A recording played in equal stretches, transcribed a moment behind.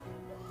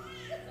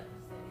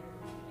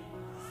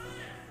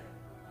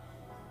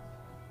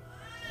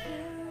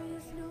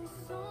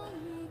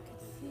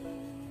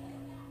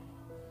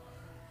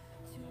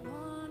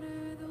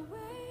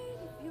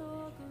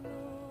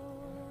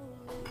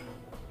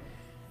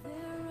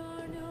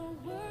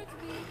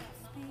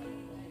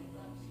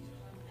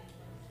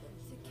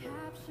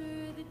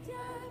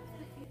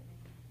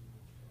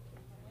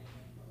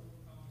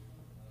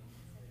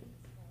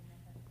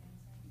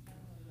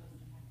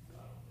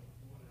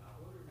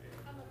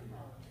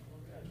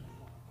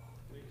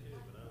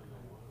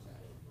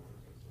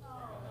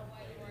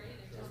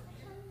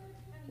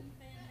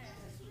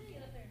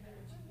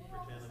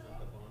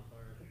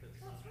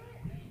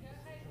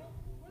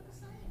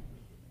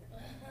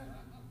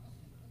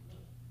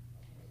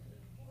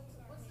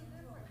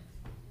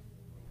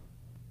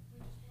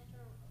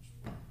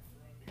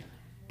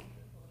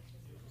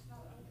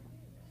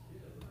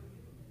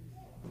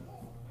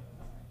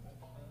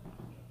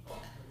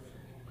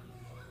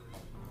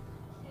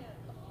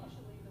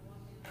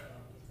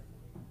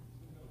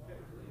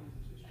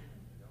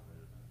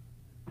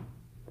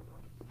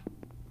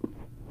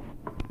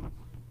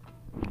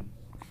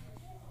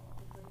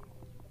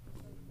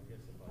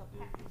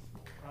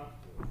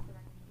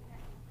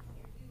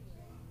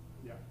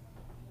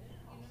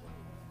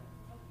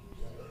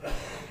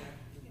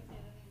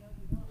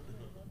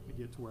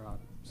where I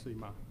see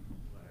my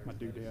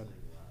doodad.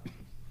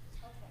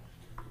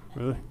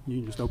 Well, you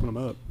can just open them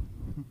up.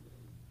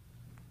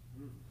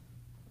 Good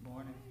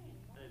morning.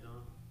 Hey,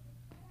 Don.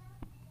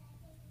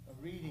 A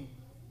reading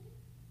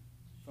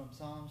from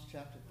Psalms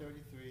chapter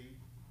 33,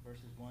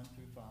 verses 1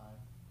 through 5.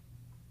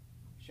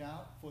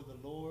 Shout for the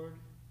Lord.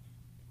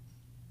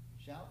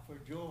 Shout for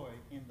joy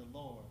in the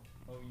Lord,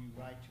 O you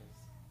righteous.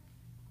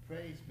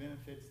 Praise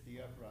benefits the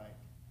upright.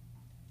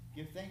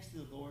 Give thanks to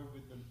the Lord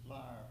with the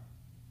lyre.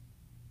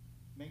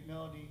 Make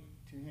melody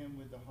to him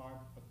with the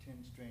harp of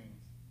 10 strings.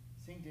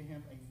 Sing to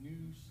him a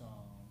new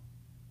song.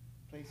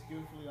 Play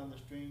skillfully on the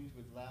strings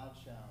with loud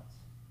shouts.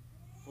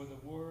 For the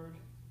word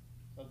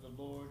of the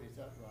Lord is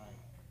upright.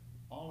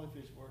 All of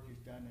his work is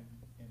done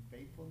in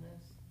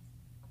faithfulness.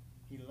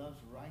 He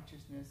loves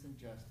righteousness and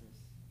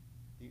justice.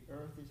 The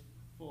earth is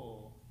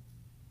full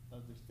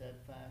of the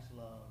steadfast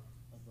love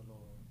of the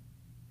Lord.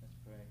 Let's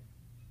pray.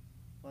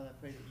 Father, I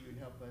pray that you would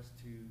help us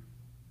to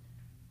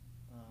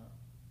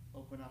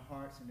open our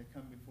hearts and to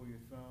come before your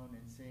throne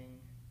and sing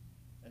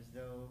as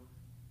though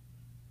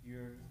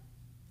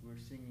we're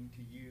singing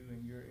to you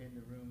and you're in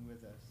the room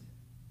with us,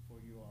 for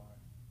you are.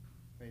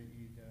 Pray that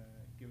you'd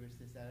give us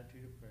this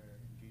attitude of prayer.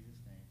 In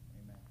Jesus' name,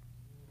 amen.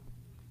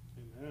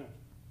 Amen.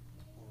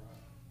 All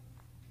right.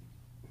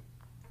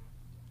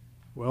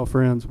 Well,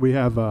 friends, we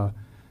have a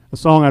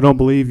song I don't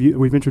believe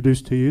we've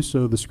introduced to you.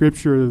 So the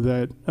scripture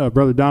that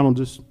Brother Donald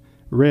just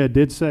read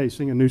did say,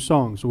 sing a new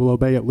song. So we'll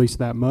obey at least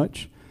that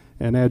much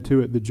and add to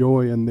it the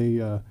joy and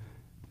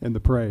the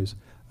praise.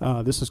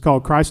 This is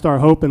called Christ Our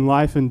Hope in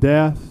Life and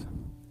Death.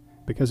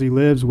 Because he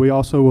lives, we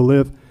also will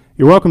live.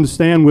 You're welcome to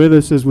stand with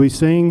us as we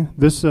sing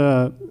this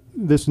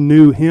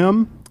new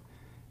hymn.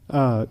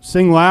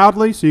 Sing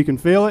loudly so you can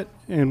feel it,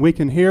 and we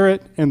can hear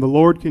it, and the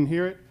Lord can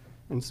hear it,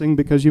 and sing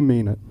because you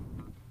mean it.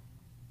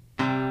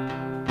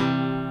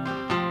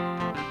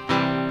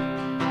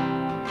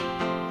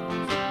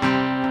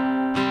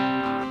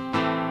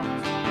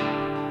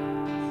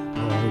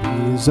 What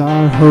is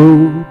our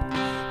hope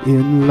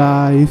in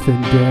life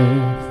and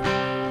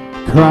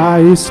death?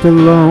 Christ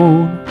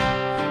alone.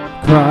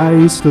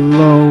 Christ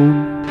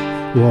alone,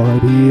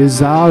 what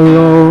is our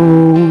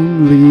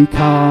only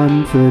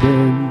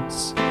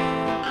confidence?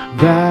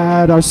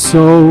 That our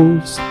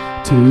souls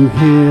to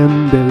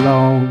him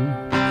belong,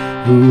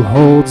 who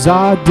holds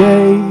our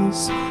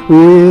days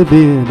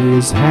within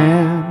his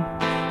hand.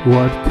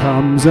 What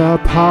comes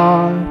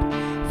apart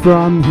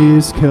from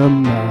his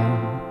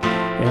command,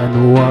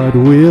 and what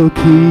will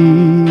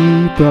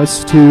keep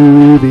us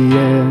to the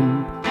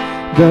end?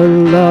 The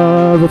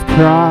love of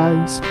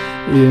Christ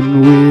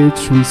in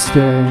which we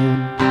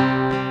stand.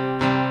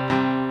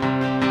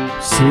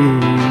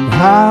 Sing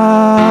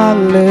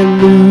hallelujah,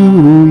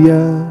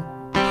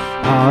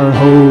 our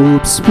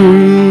hope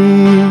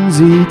springs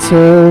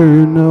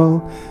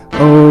eternal.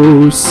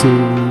 Oh,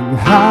 sing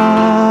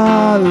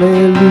hallelujah,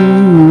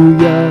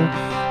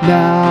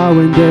 now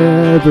and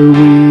ever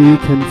we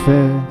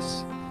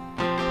confess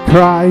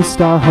Christ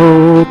our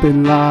hope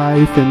in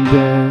life and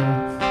death.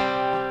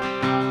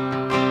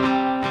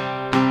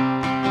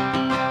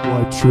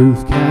 What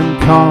truth can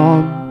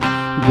calm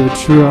the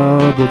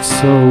troubled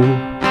soul?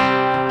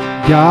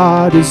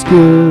 God is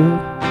good,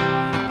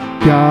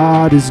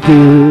 God is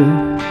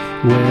good.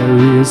 Where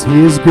is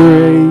his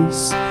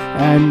grace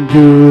and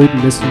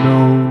goodness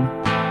known?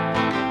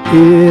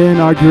 In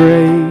our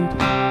great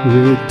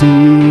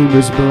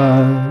Redeemer's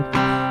blood,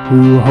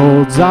 who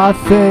holds our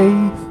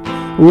faith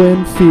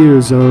when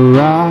fears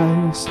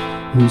arise,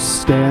 who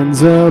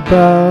stands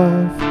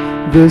above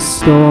the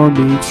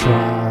stormy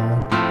trial,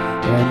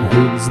 and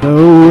wins the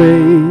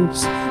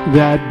waves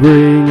that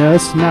bring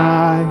us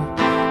nigh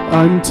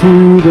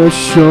unto the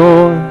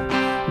shore,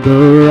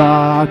 the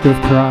rock of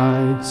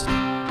Christ.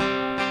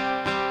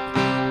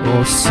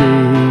 Oh,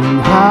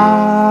 sing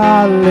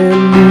hallelujah,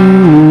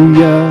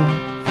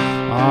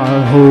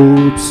 our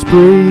hope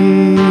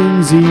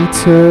springs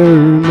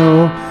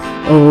eternal.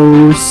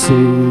 Oh,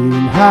 sing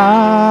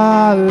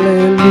hallelujah,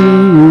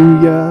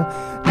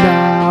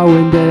 now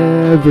and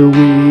ever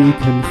we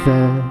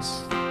confess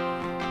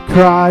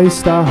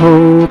Christ our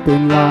hope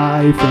in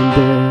life and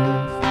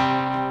death.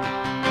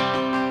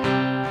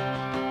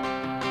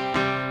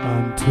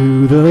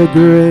 Unto the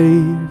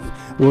grave,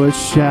 what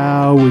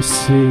shall we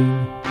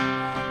sing?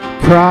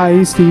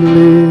 Christ he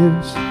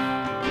lives,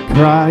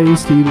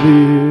 Christ he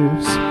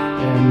lives,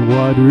 and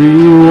what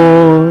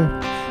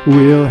reward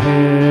will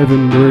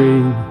heaven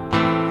bring?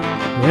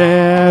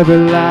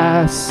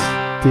 Everlasting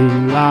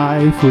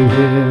life with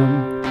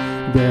him,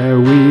 there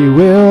we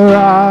will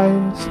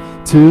rise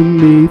to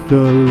meet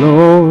the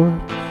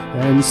Lord,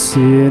 and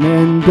sin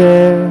and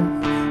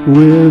death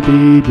will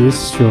be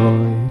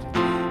destroyed,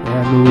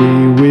 and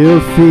we will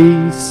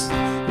feast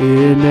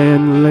in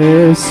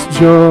endless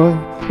joy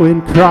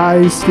when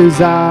Christ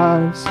is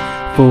ours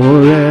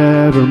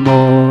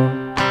forevermore.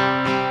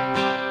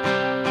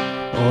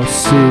 Oh,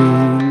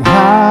 sing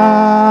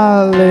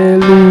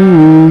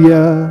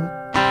hallelujah,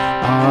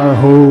 our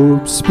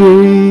hope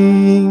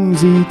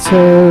springs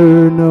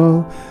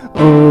eternal.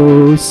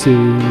 Oh,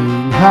 sing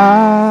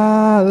hallelujah.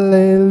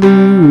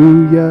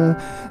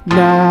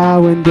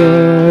 Now and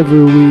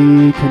ever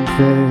we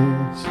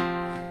confess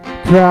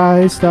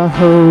Christ our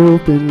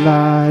hope in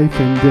life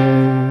and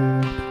death.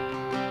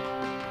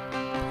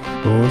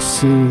 Oh,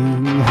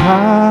 sing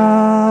hallelujah.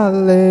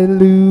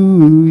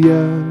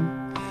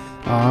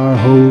 Our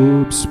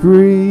hope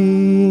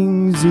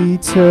springs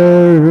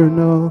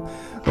eternal.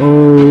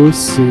 Oh,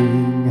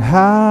 sing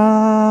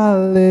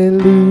hallelujah.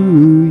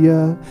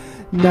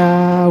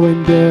 Now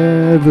and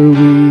ever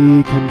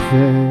we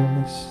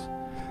confess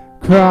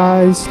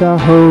Christ our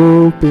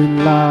hope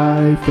in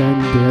life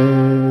and death.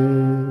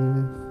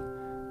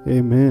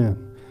 Amen.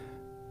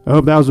 I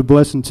hope that was a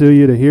blessing to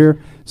you to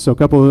hear. So a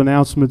couple of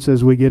announcements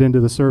as we get into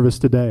the service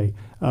today.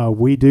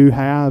 We do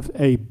have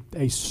a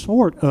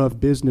sort of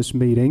business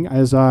meeting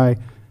as I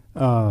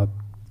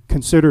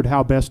considered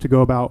how best to go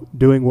about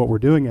doing what we're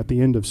doing at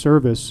the end of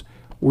service.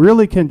 We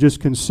really can just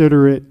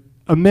consider it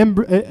a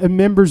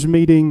members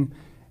meeting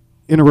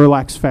in a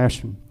relaxed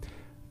fashion.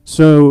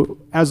 So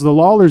as the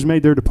Lawlers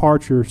made their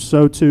departure,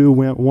 so too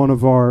went one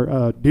of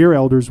our dear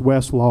elders,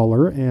 Wes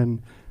Lawler,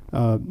 and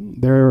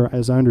they're,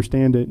 as I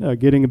understand it,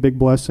 getting a big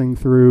blessing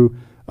through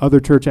other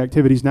church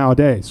activities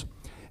nowadays.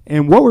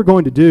 And what we're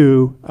going to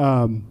do,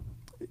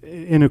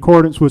 in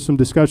accordance with some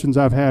discussions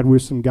I've had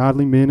with some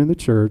godly men in the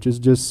church, is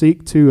just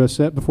seek to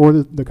set before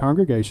the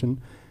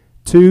congregation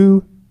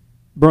 2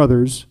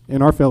 brothers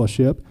in our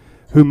fellowship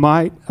who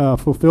might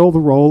fulfill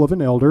the role of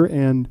an elder,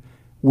 and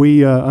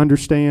we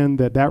understand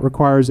that that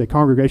requires a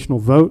congregational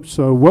vote.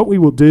 So what we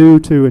will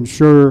do to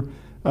ensure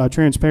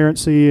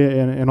transparency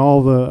and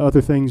all the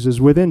other things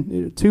is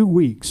within 2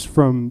 weeks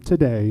from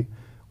today,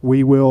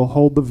 we will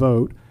hold the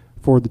vote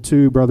for the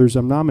 2 brothers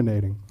I'm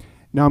nominating.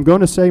 Now, I'm going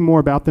to say more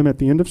about them at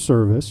the end of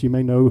service. You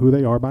may know who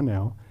they are by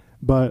now,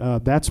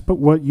 but that's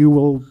what you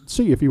will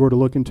see if you were to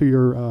look into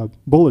your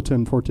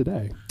bulletin for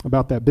today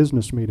about that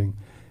business meeting.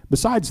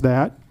 Besides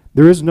that,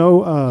 there is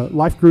no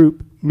life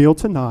group meal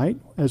tonight,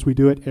 as we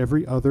do it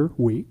every other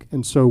week,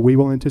 and so we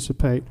will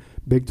anticipate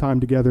big time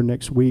together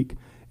next week.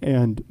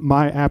 And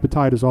my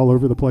appetite is all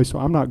over the place, so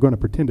I'm not going to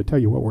pretend to tell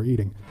you what we're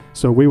eating.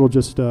 So we will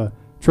just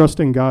trust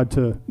in God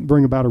to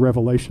bring about a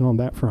revelation on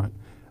that front.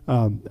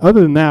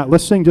 Other than that,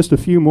 let's sing just a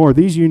few more.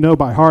 These you know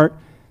by heart.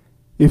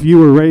 If you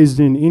were raised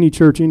in any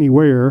church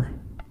anywhere,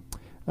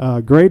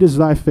 great is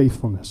thy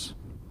faithfulness.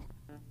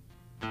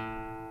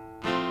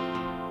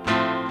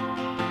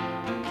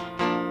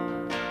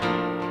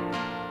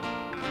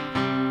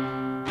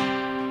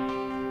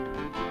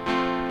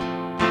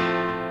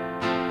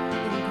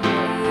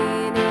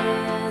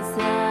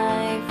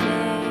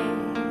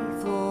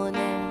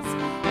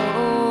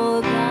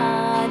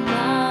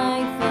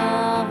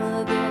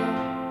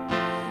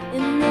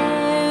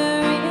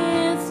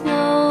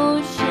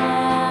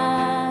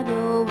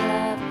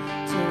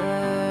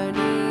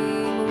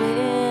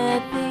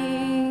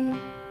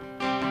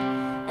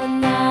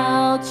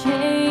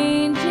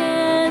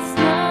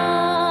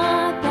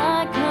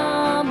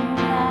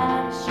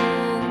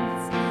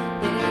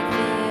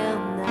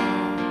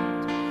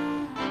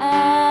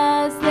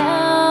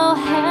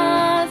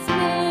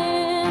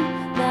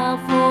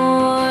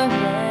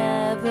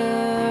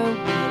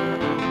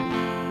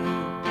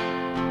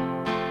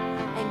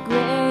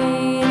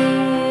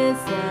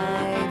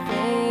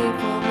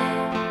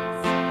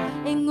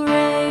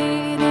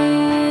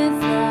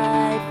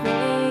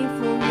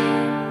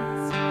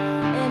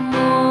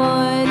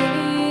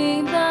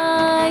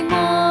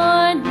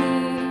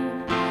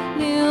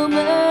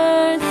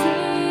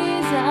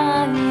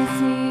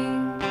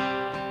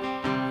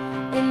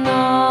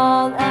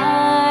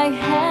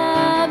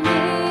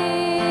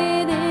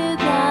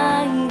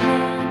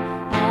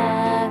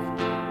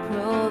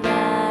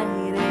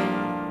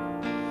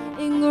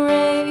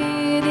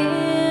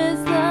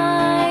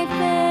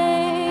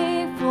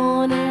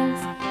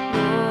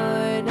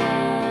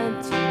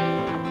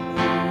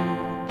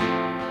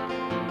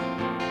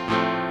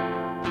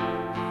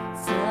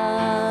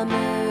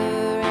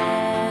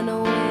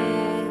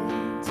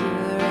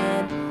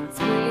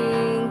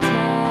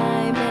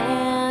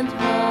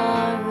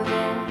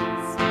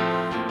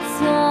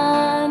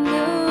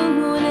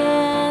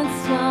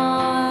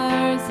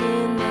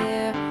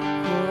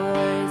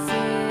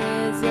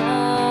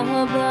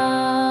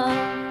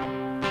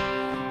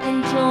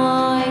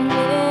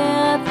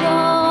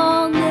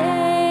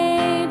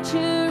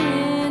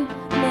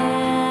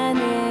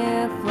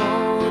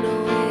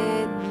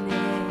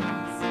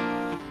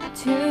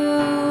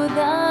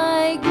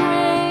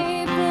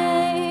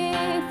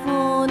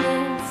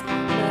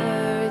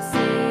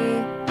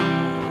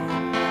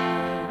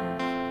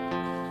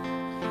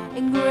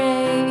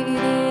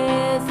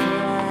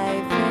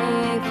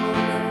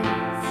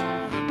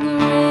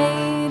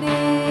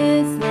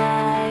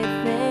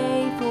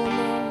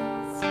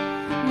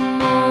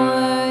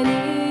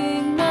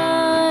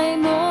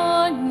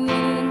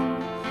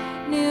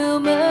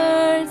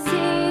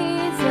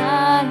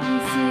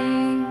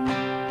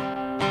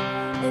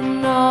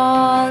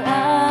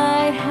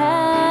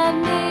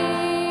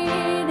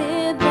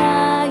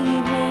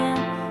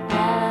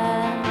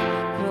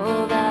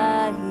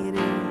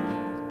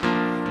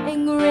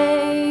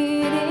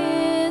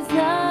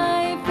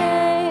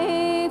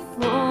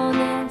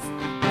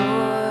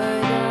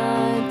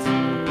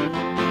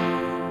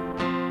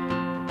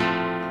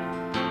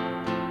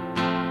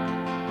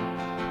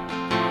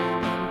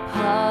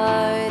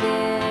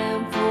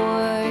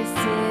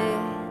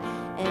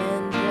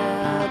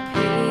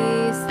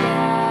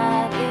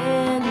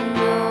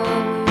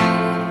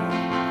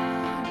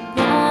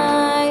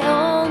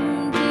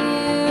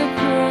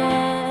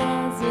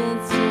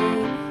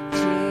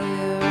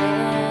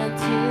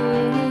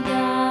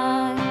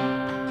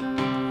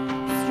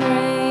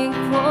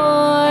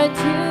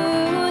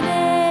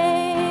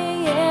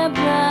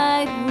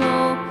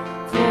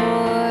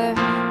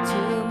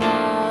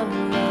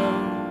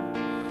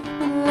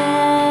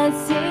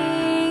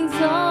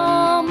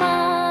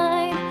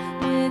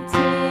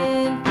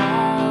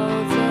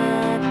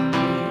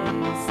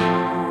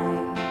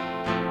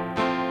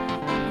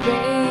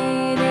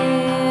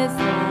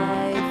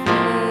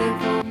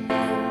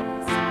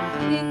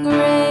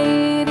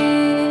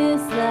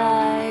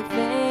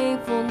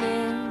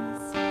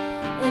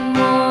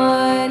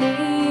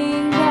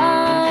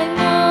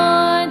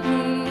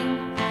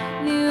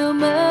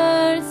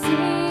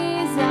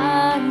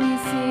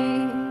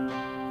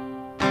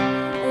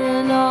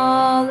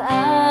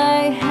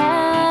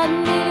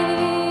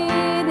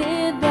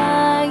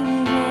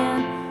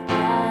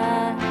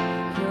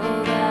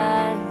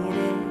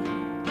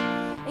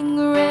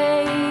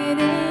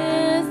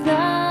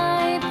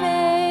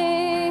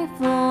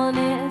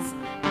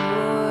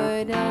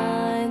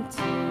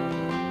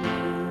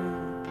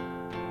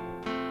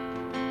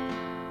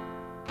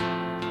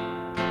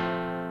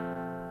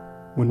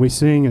 we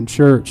sing in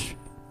church,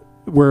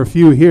 we're a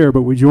few here,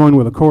 but we join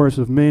with a chorus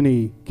of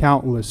many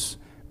countless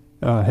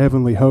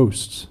heavenly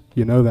hosts.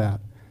 You know that.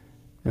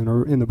 And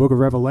in the book of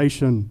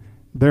Revelation,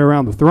 there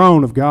around the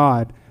throne of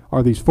God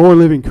are these four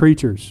living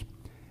creatures.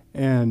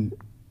 And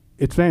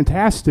it's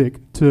fantastic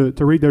to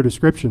read their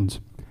descriptions.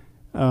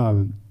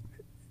 You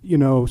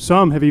know,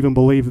 some have even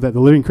believed that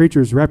the living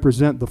creatures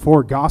represent the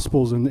four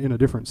gospels in a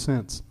different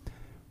sense.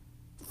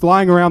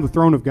 Flying around the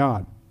throne of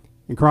God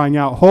and crying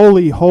out,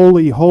 "Holy,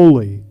 holy,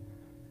 holy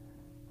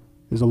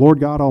is the Lord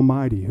God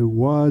Almighty, who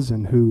was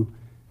and who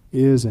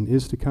is and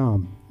is to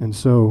come." And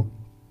so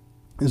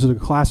this is a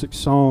classic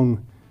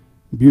song,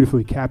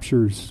 beautifully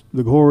captures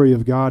the glory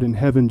of God in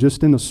heaven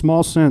just in a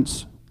small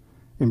sense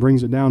and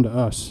brings it down to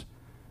us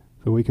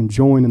so we can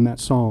join in that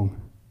song.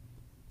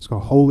 It's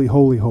called Holy,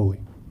 Holy,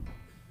 Holy.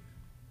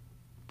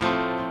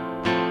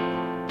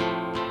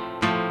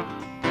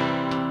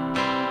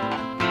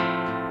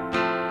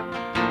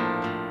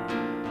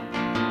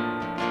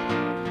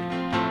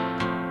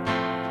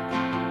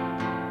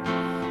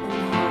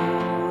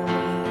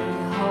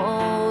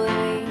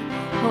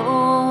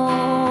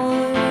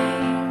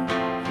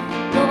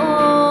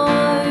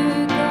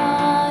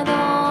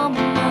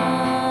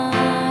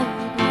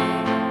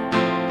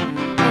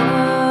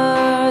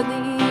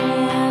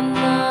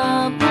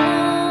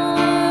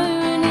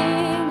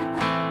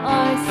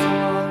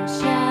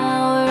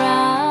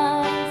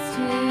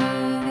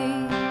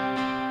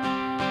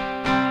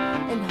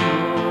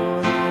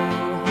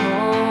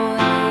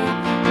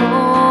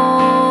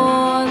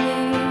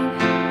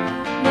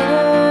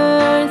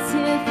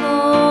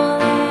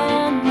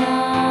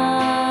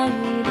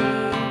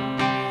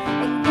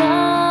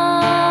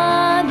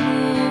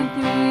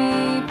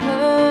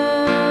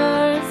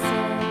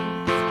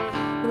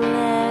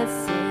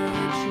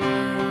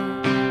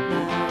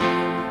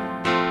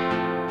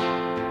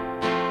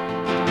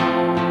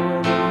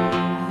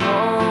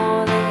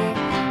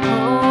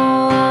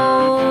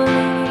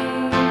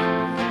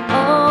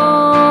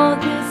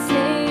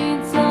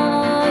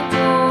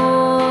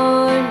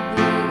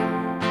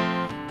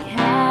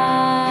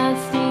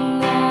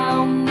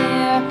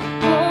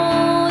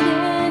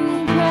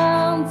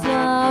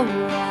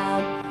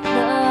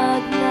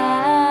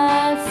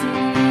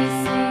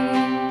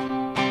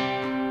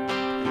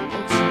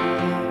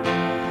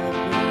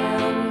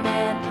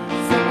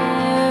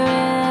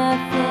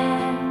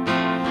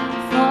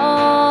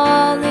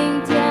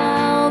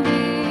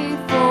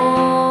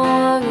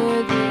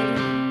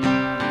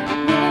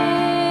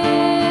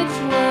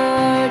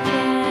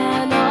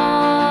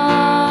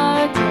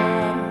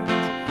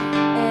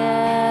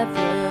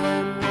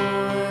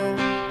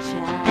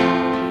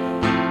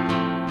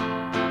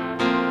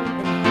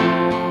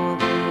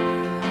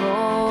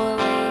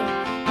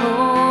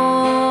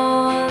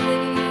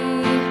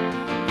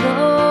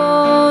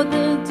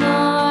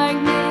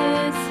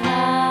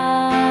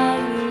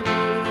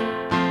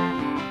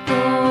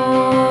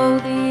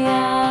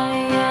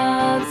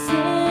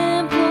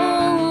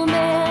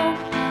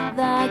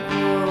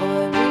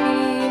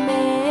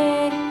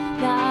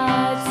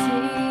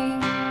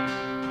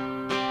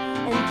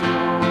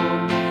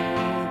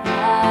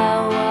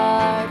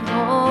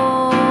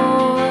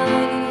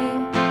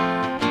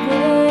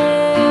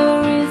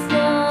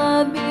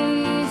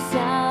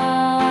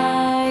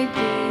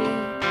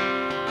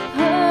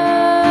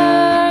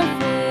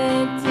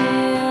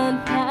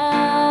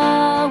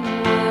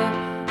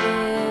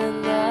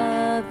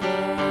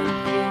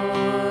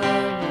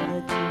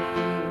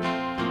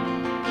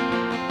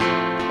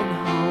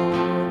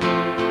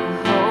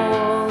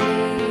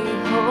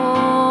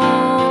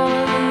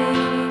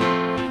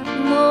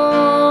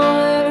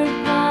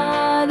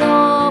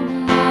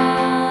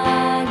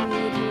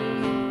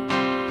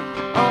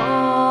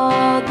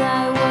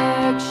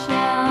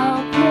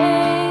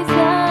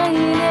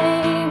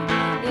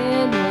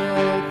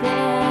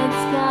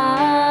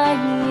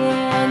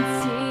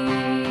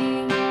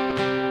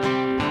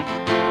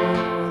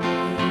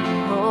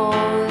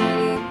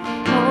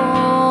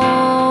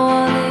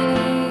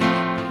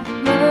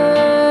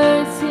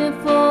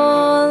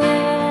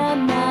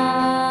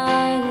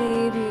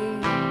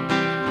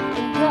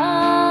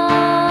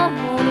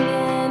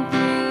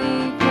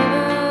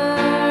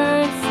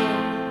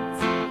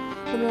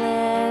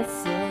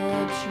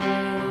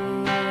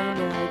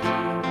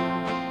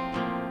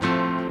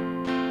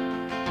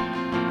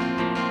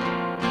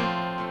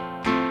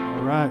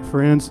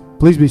 Friends,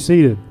 please be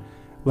seated.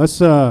 Let's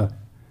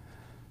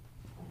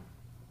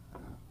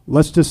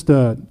just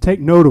take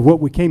note of what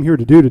we came here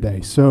to do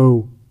today.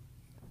 So,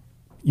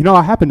 you know,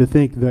 I happen to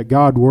think that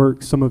God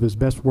works some of his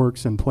best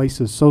works in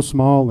places so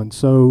small and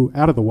so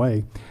out of the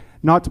way.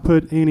 Not to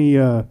put any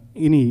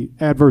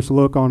adverse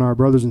look on our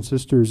brothers and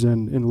sisters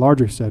in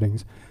larger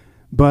settings,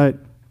 but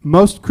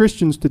most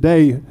Christians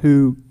today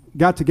who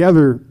got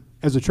together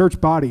as a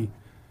church body,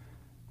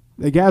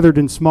 they gathered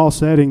in small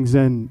settings,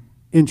 and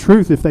in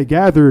truth, if they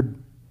gathered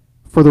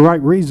for the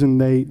right reason,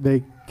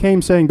 they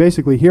came saying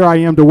basically, here I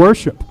am to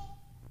worship,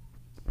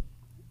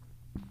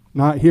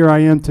 not here I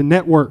am to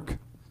network.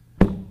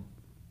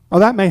 Oh,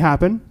 that may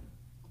happen.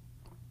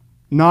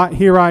 Not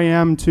here I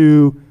am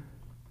to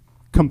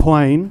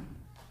complain.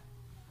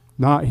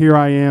 Not here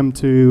I am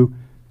to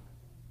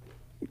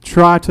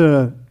try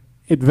to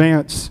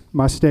advance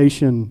my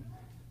station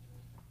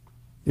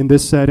in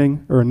this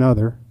setting or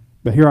another,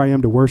 but here I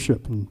am to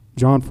worship. And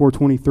John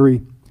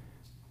 4:23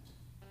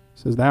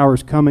 says, "The hour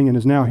is coming and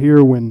is now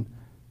here when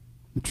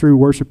the true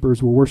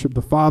worshipers will worship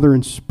the Father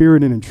in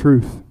spirit and in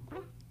truth."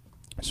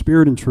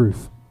 Spirit and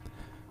truth.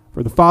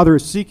 For the Father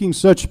is seeking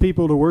such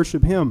people to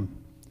worship Him.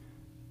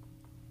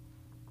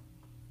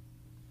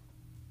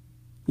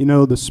 You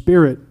know, the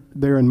Spirit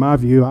there, in my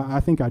view,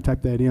 I think I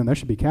typed that in. That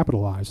should be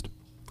capitalized.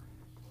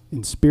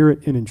 In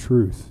spirit and in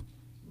truth.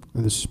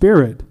 And the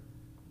Spirit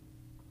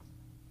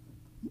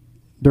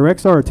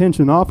directs our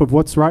attention off of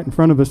what's right in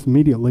front of us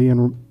immediately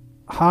and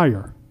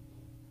higher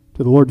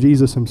to the Lord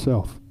Jesus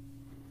Himself.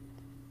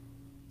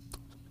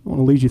 I want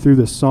to lead you through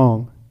this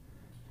song,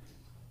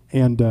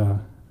 and I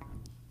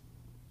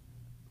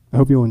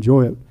hope you'll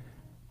enjoy it.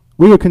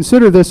 We would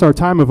consider this our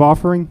time of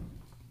offering.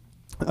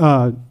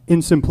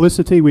 In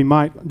simplicity, we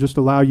might just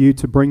allow you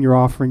to bring your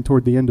offering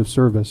toward the end of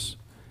service.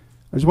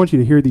 I just want you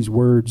to hear these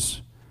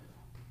words.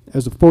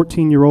 As a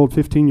 14-year-old,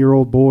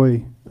 15-year-old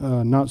boy,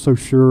 not so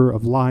sure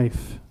of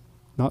life,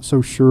 not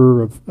so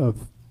sure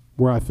of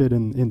where I fit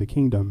in the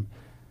kingdom,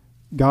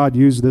 God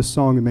used this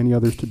song and many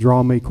others to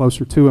draw me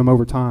closer to Him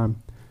over time,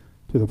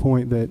 to the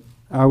point that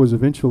I was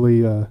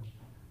eventually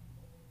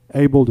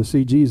able to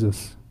see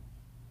Jesus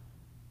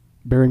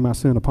bearing my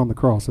sin upon the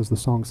cross, as the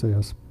song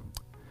says.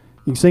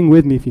 You can sing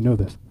with me if you know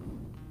this.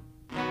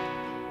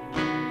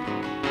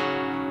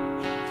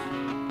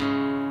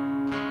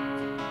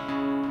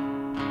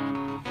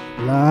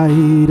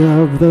 Light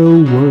of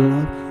the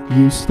world,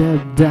 you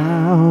step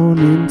down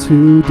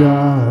into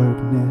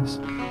darkness.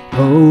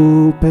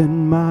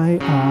 Open my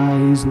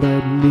eyes,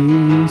 let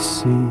me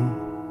see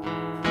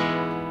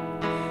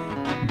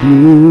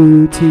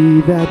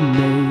beauty that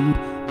made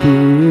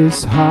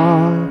this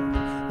heart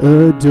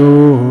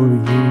adore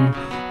you.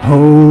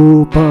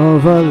 Hope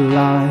of a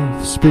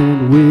life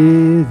spent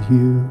with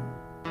you.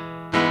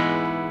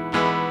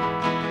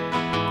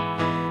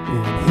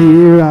 And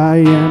here I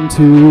am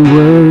to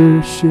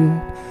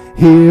worship.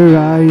 Here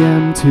I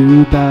am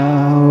to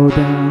bow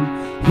down.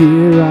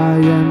 Here I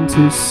am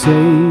to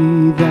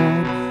say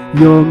that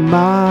You're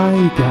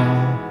my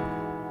God.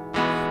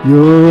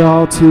 You're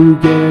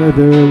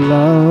altogether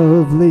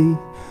lovely,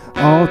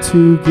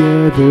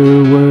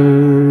 altogether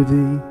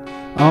worthy,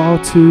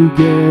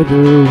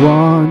 altogether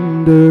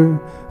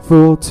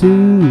wonderful to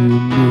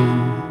me.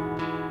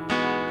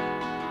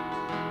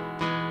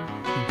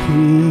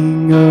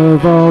 King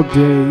of all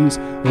days,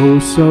 oh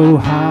so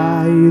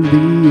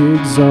highly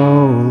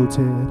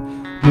exalted,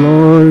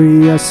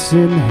 glorious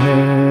in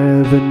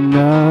heaven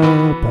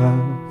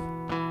above.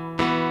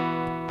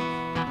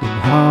 And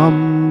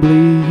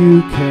humbly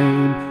You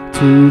came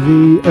to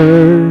the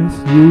earth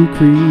You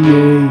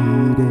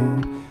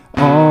created,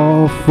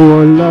 all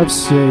for love's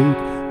sake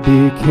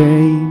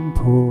became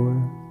poor.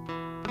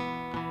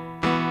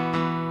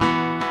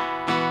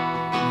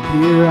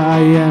 Here I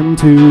am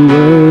to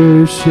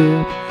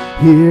worship,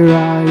 here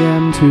I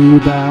am to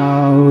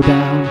bow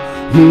down,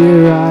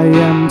 here I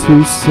am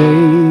to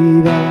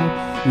say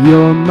that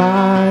You're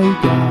my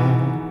God.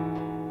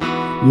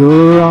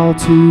 You're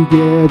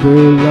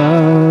altogether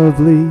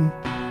lovely,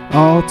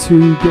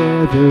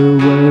 altogether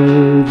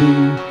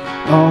worthy,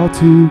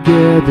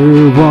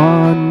 altogether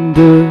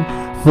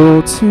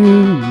wonderful to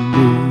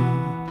me.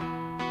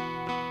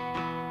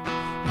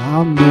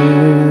 I'll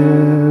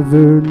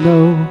never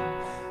know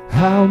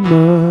how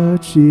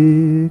much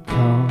it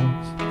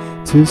costs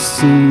to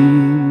see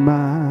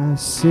my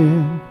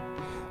sin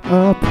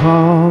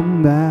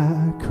upon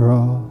that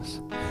cross.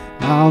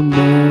 I'll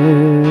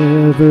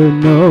never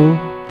know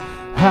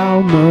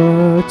how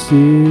much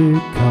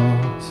it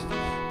costs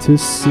to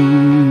see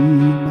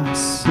my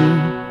sin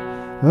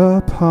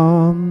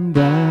upon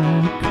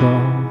that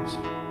cross.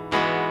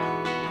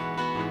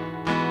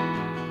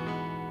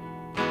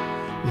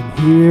 And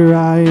here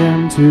I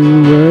am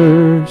to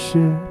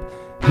worship,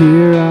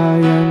 here I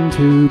am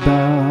to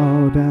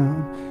bow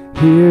down,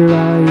 here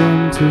I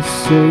am to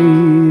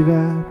say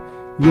that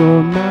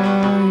You're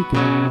my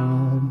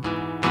God.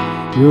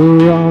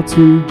 You're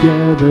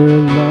altogether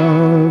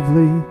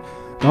lovely,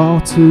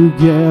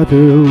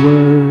 altogether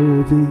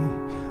worthy,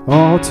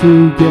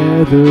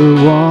 altogether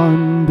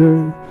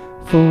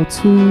wonderful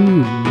to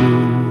me.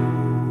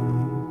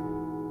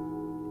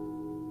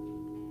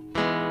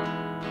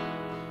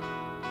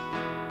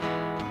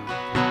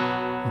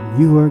 And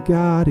You are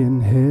God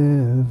in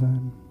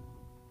heaven,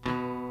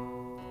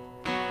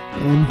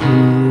 and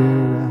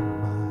here am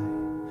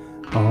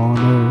I on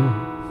earth.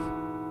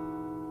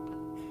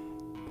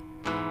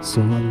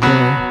 So I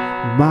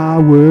let my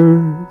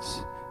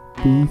words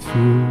be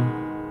few.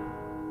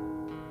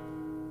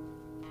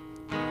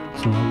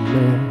 So I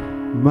let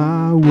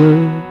my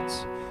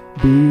words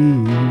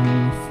be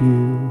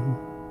few.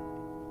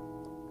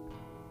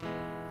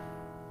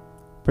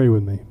 Pray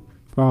with me.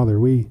 Father,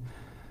 we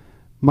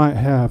might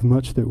have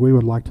much that we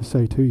would like to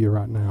say to You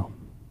right now.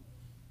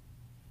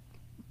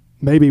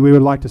 Maybe we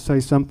would like to say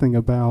something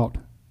about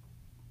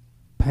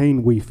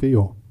pain we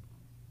feel.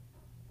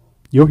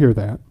 You'll hear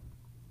that.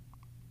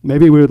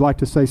 Maybe we would like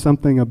to say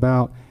something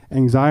about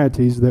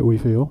anxieties that we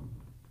feel,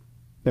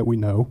 that we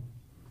know.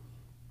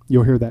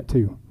 You'll hear that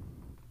too.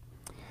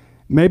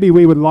 Maybe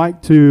we would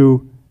like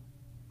to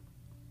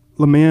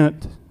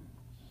lament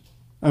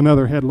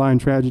another headline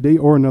tragedy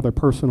or another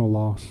personal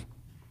loss,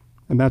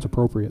 and that's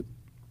appropriate.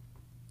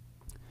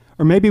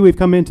 Or maybe we've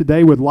come in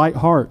today with light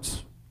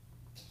hearts,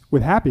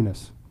 with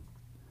happiness.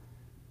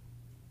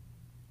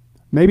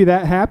 Maybe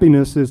that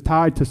happiness is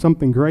tied to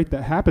something great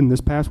that happened this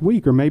past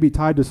week, or maybe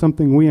tied to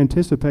something we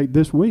anticipate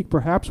this week.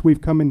 Perhaps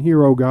we've come in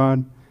here, oh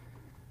God,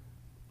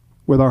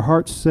 with our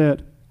hearts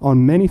set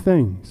on many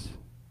things.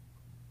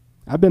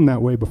 I've been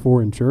that way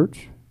before in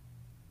church.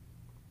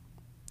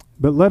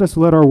 But let us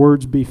let our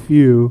words be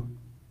few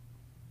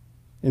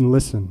and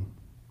listen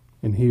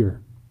and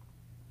hear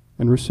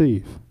and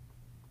receive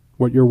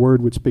what your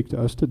word would speak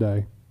to us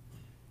today.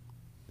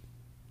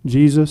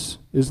 Jesus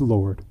is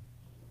Lord.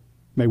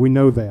 May we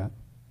know that.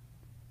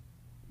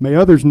 May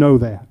others know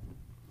that.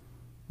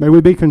 May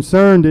we be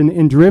concerned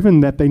and driven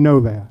that they know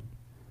that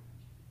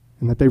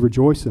and that they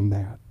rejoice in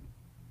that.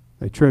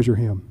 They treasure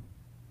him,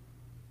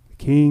 the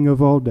King of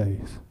all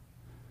days,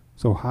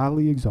 so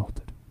highly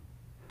exalted.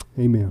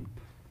 Amen.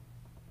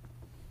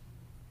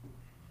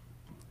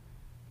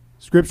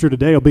 Scripture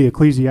today will be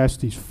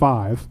Ecclesiastes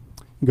 5.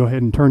 Go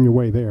ahead and turn your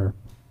way there.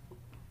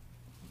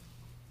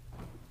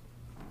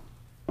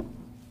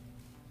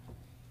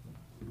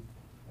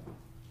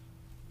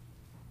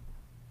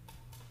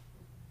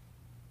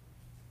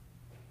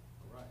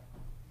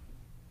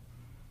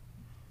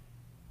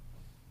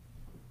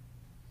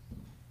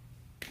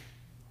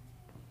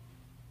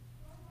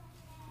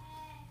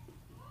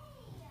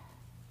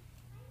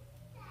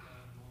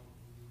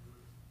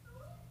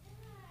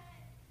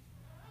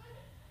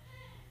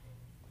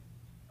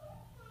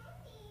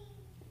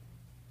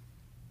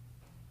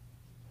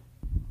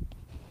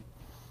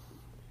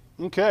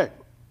 Okay.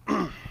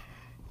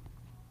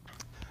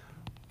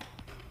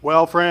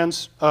 Well,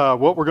 friends,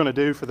 what we're going to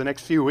do for the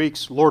next few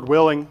weeks, Lord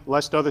willing,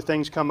 lest other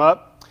things come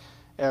up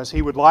as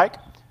He would like,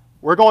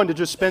 we're going to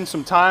just spend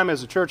some time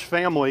as a church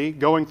family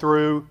going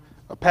through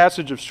a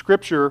passage of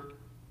Scripture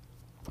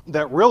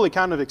that really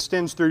kind of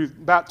extends through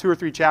about 2 or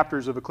 3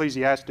 chapters of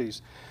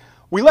Ecclesiastes.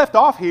 We left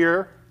off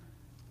here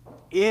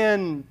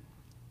in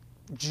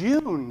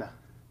June.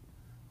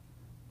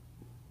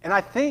 And I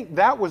think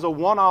that was a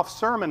one-off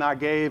sermon I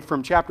gave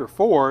from chapter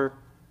 4,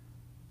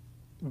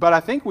 but I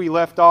think we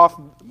left off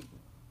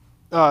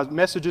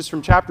messages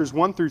from chapters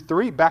 1 through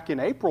 3 back in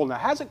April. Now,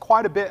 hasn't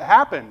quite a bit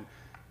happened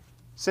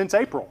since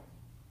April?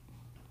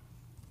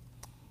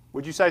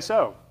 Would you say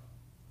so?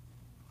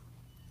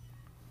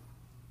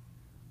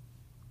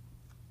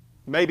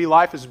 Maybe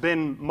life has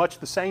been much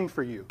the same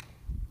for you.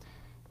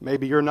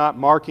 Maybe you're not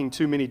marking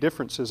too many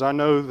differences. I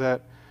know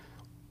that,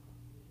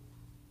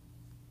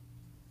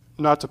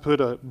 not to put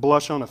a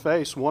blush on a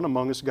face, one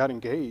among us got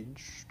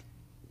engaged.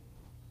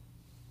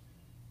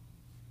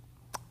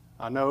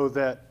 I know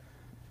that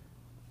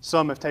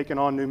some have taken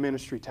on new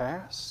ministry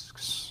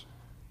tasks.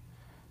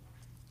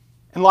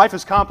 And life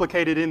is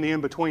complicated in the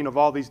in-between of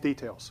all these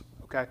details,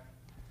 okay?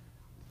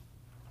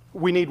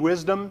 We need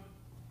wisdom.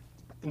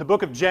 In the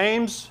book of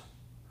James,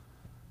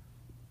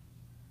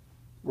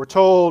 we're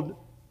told,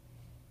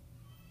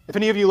 if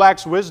any of you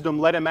lacks wisdom,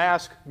 let him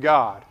ask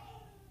God.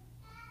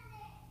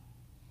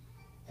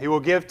 He will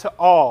give to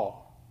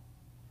all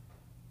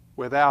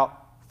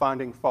without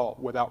finding fault,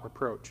 without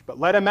reproach. But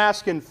let him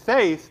ask in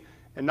faith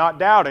and not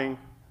doubting,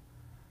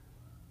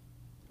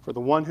 for the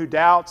one who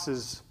doubts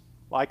is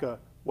like a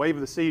wave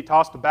of the sea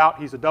tossed about.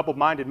 He's a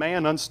double-minded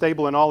man,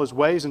 unstable in all his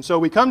ways. And so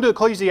we come to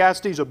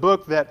Ecclesiastes, a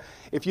book that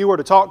if you were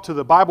to talk to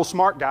the Bible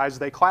smart guys,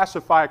 they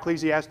classify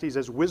Ecclesiastes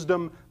as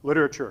wisdom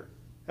literature,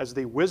 as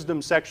the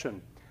wisdom section.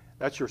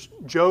 That's your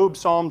Job,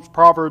 Psalms,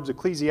 Proverbs,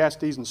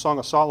 Ecclesiastes, and Song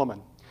of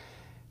Solomon.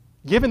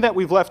 Given that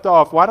we've left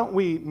off, why don't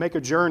we make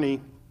a journey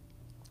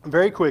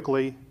very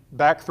quickly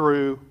back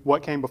through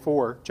what came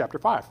before chapter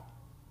 5.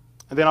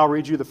 And then I'll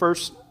read you the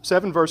first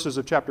 7 verses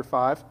of chapter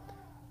 5,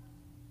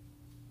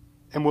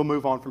 and we'll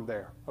move on from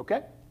there,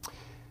 okay?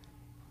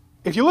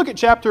 If you look at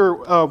chapter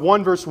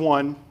 1, verse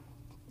 1,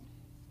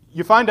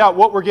 you find out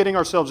what we're getting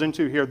ourselves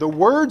into here. The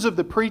words of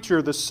the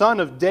preacher, the son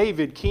of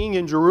David, king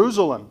in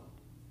Jerusalem.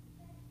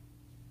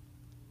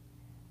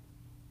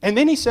 And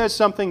then he says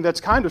something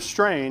that's kind of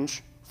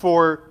strange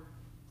for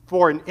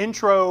an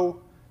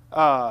intro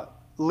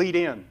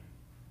lead-in.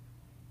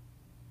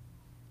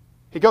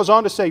 He goes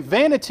on to say,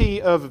 vanity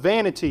of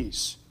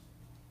vanities.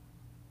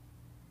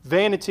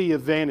 Vanity of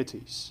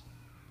vanities.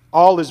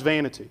 All is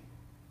vanity.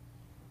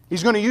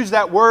 He's going to use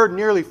that word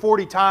nearly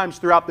 40 times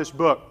throughout this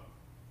book.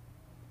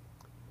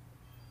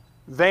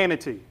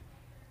 Vanity.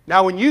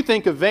 Now, when you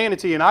think of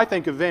vanity and I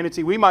think of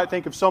vanity, we might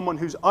think of someone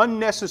who's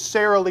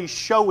unnecessarily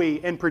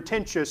showy and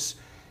pretentious,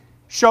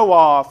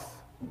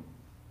 show-off,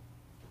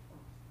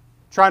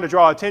 trying to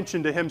draw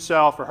attention to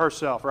himself or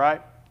herself,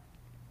 right?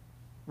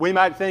 We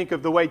might think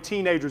of the way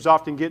teenagers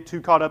often get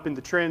too caught up in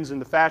the trends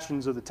and the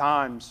fashions of the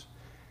times.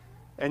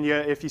 And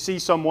yet, if you see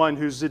someone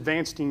who's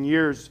advanced in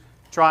years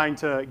trying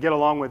to get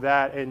along with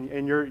that,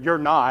 and you're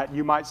not,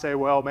 you might say,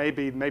 well,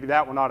 maybe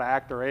that one ought to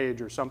act their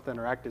age or something,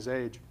 or act his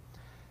age.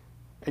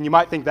 And you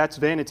might think that's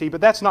vanity, but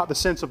that's not the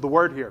sense of the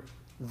word here.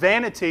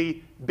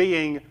 Vanity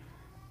being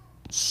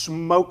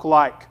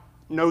smoke-like,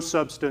 no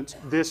substance.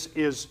 This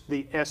is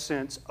the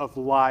essence of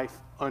life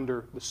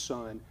under the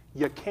sun.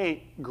 You can't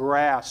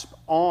grasp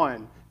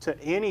on to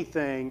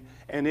anything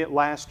and it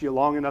lasts you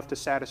long enough to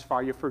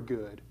satisfy you for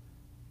good,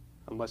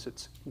 unless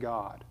it's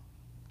God.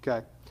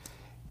 Okay?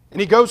 And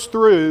he goes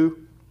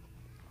through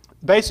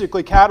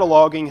basically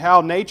cataloging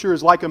how nature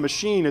is like a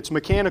machine. It's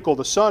mechanical.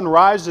 The sun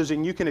rises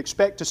and you can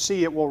expect to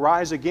see it will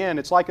rise again.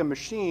 It's like a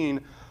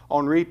machine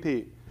on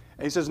repeat.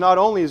 And he says not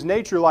only is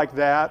nature like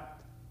that,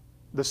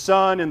 the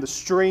sun and the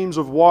streams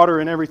of water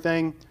and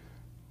everything,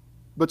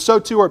 but so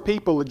too are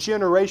people. A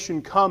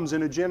generation comes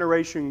and a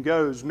generation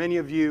goes. Many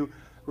of you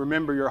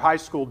remember your high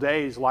school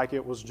days like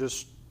it was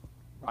just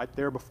right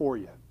there before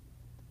you.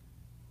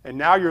 And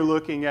now you're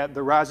looking at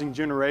the rising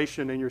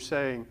generation and you're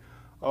saying,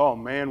 oh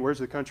man, where's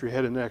the country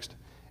headed next?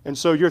 And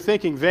so you're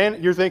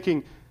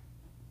thinking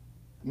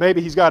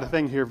maybe he's got a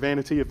thing here,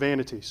 vanity of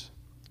vanities.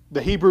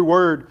 The Hebrew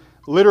word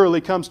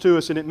literally comes to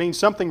us and it means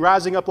something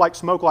rising up like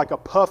smoke, like a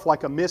puff,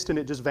 like a mist, and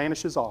it just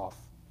vanishes off.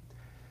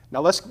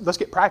 Now let's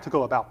get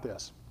practical about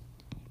this.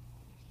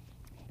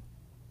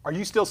 Are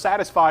you still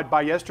satisfied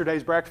by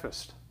yesterday's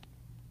breakfast?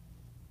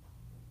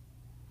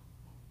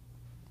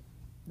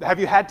 Have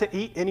you had to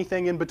eat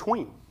anything in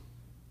between?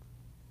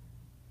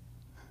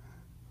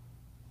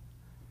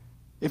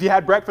 If you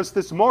had breakfast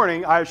this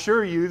morning, I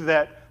assure you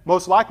that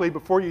most likely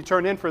before you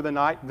turn in for the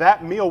night,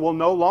 that meal will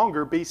no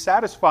longer be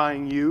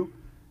satisfying you.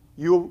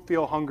 You'll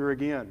feel hunger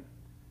again.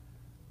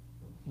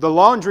 The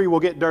laundry will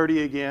get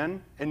dirty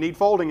again and need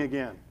folding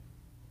again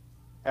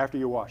after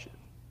you wash it.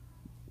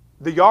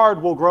 The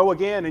yard will grow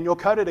again and you'll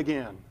cut it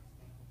again,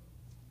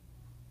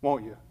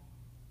 won't you?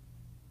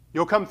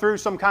 You'll come through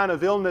some kind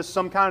of illness,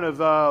 some kind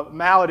of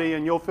malady,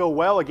 and you'll feel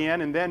well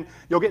again, and then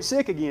you'll get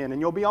sick again,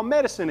 and you'll be on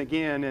medicine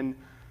again. And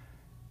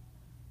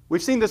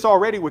we've seen this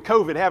already with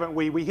COVID, haven't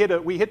we?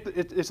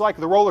 It's like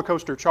the roller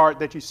coaster chart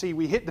that you see.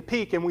 We hit the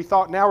peak, and we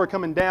thought now we're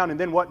coming down, and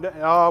then what?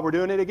 Oh, we're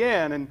doing it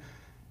again, and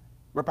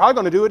we're probably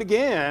going to do it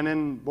again,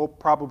 and we'll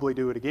probably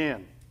do it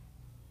again.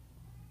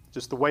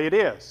 Just the way it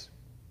is.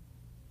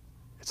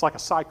 It's like a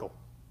cycle.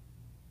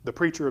 The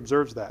preacher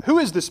observes that. Who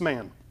is this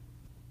man?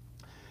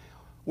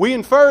 We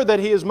infer that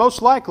he is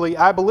most likely,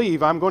 I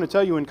believe, I'm going to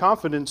tell you in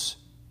confidence,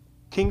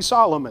 King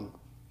Solomon.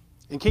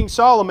 And King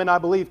Solomon, I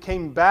believe,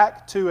 came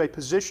back to a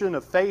position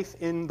of faith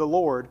in the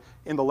Lord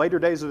in the later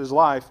days of his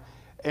life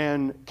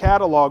and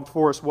cataloged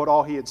for us what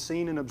all he had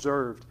seen and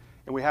observed.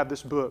 And we have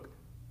this book,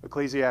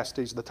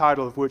 Ecclesiastes, the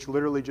title of which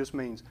literally just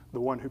means the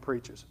one who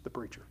preaches, the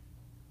preacher.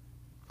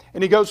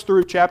 And he goes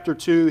through chapter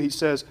 2, he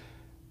says,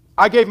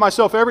 I gave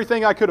myself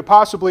everything I could have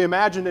possibly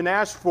imagined and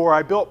asked for.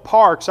 I built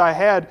parks, I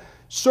had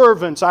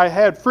servants, I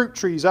had fruit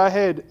trees, I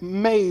had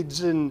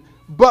maids and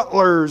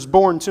butlers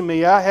born to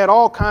me. I had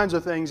all kinds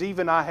of things.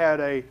 Even I had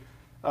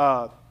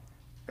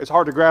it's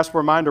hard to grasp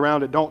our mind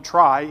around it, don't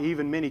try,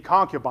 even many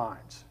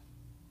concubines.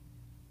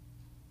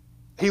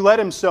 He let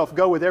himself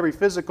go with every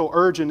physical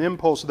urge and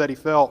impulse that he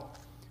felt.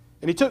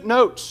 And he took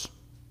notes.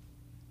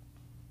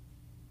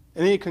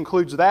 And then he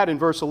concludes that in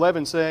verse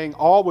 11 saying,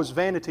 all was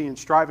vanity and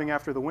striving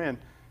after the wind.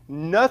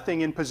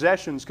 Nothing in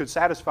possessions could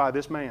satisfy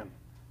this man,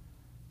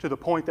 to the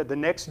point that the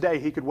next day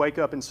he could wake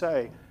up and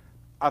say,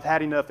 I've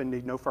had enough and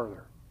need no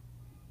further.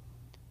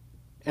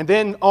 And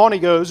then on he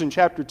goes in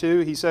chapter 2.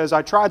 He says,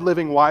 I tried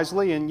living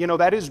wisely, and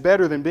that is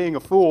better than being a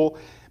fool.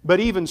 But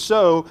even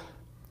so,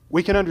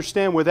 we can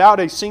understand without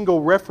a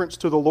single reference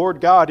to the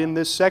Lord God in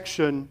this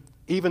section,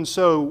 even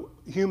so,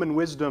 human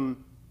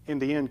wisdom in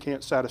the end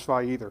can't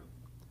satisfy either.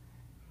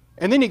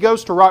 And then he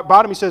goes to rock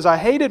bottom. He says, I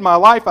hated my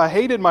life, I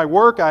hated my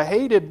work, I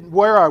hated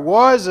where I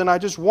was, and I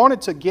just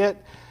wanted to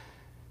get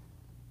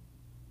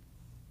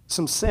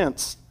some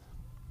sense.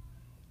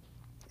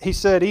 He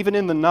said, even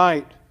in the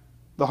night,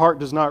 the heart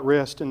does not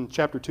rest, in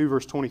chapter 2,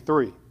 verse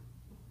 23.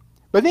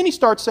 But then he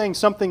starts saying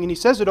something, and he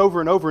says it over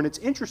and over, and it's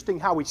interesting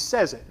how he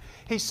says it.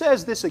 He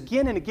says this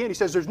again and again. He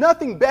says, there's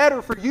nothing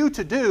better for you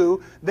to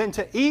do than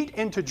to eat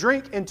and to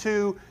drink and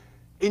to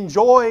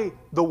enjoy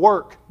the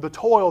work, the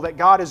toil that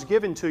God has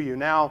given to you.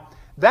 Now,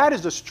 that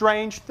is a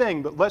strange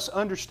thing, but let's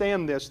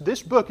understand this.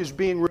 This book is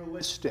being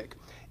realistic.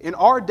 In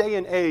our day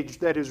and age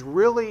that is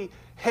really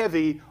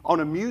heavy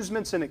on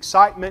amusements and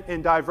excitement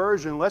and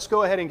diversion, let's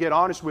go ahead and get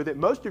honest with it.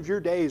 Most of your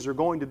days are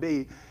going to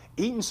be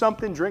eating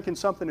something, drinking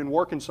something, and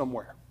working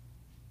somewhere.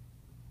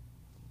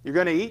 You're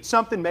going to eat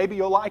something, maybe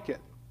you'll like it.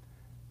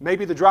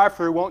 Maybe the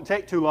drive-thru won't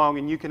take too long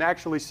and you can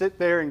actually sit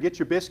there and get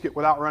your biscuit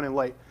without running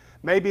late.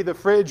 Maybe the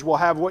fridge will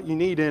have what you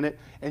need in it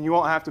and you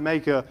won't have to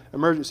make an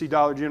emergency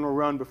Dollar General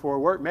run before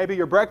work. Maybe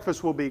your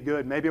breakfast will be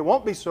good. Maybe it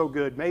won't be so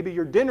good. Maybe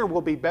your dinner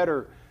will be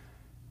better.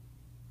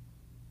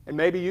 And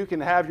maybe you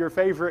can have your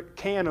favorite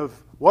can of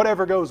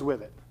whatever goes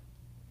with it.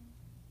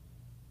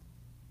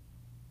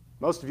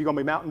 Most of you are going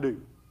to be Mountain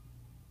Dew.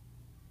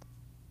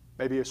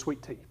 Maybe a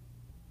sweet tea.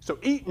 So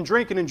eat and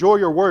drink and enjoy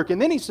your work.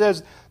 And then he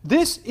says,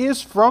 this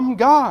is from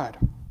God.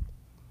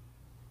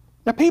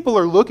 Now people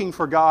are looking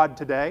for God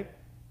today,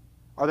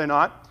 are they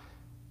not?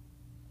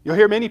 You'll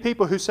hear many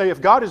people who say,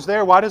 if God is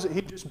there, why doesn't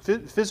He just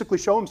physically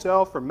show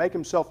Himself or make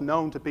Himself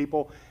known to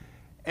people?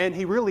 And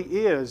He really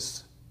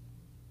is,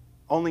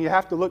 only you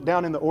have to look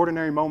down in the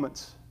ordinary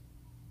moments.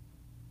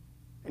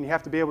 And you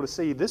have to be able to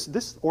see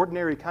this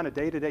ordinary kind of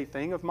day-to-day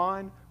thing of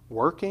mine,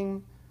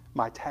 working,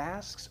 my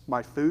tasks,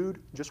 my food,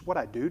 just what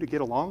I do to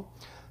get along,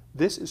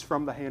 this is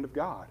from the hand of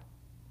God.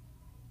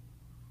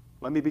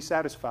 Let me be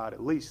satisfied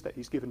at least that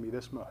He's given me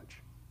this much.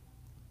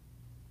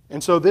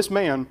 And so this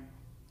man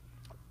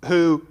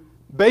who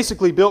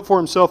basically built for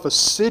himself a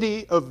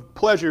city of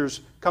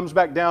pleasures comes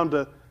back down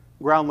to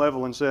ground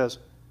level and says,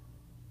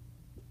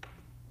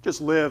 just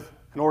live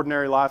an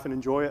ordinary life and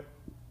enjoy it.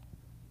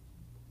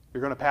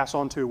 You're going to pass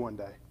on too one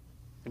day.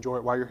 Enjoy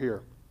it while you're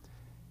here.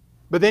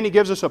 But then he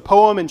gives us a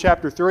poem in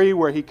chapter 3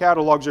 where he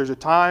catalogs there's a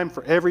time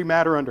for every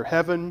matter under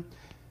heaven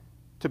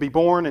to be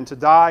born and to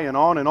die, and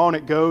on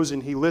it goes,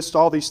 and he lists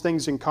all these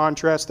things in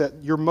contrast that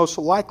you're most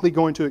likely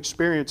going to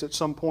experience at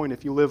some point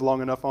if you live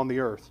long enough on the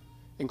earth,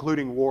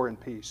 including war and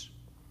peace.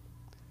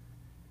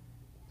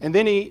 And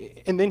then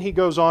he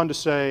goes on to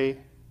say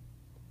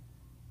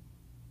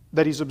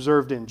that he's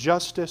observed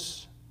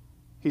injustice,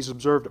 he's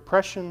observed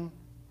oppression,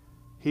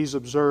 he's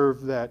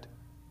observed that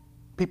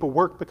people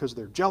work because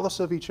they're jealous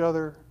of each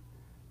other.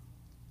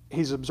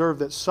 He's observed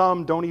that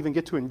some don't even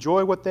get to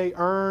enjoy what they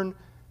earn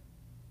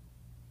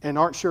and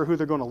aren't sure who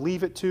they're going to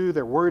leave it to.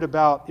 They're worried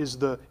about,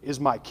 is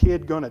my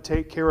kid going to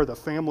take care of the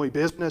family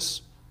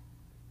business?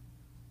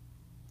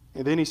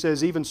 And then he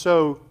says, even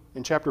so,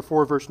 in chapter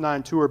 4, verse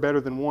 9, 2 are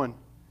better than one.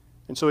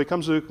 And so he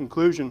comes to the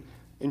conclusion,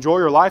 enjoy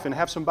your life and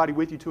have somebody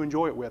with you to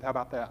enjoy it with. How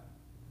about that?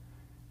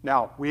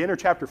 Now, we enter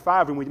chapter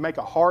 5 and we make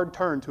a hard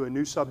turn to a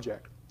new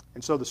subject.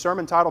 And so the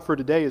sermon title for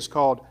today is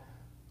called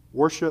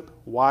Worship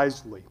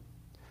Wisely.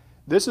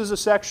 This is a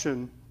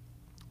section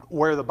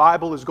where the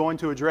Bible is going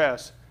to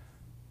address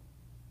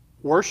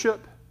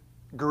worship,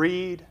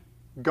 greed,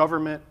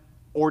 government,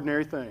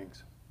 ordinary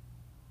things.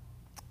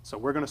 So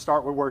we're going to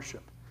start with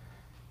worship.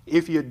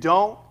 If you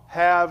don't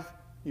have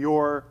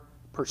your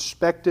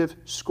perspective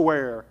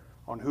square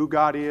on who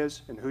God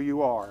is and who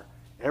you are,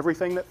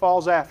 everything that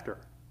falls after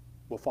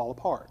will fall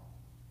apart.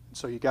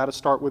 So you got to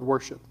start with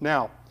worship.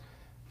 Now,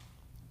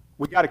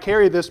 we got to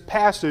carry this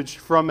passage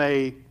from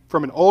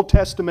an Old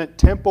Testament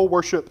temple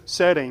worship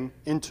setting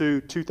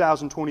into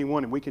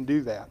 2021, and we can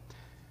do that.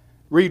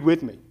 Read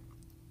with me.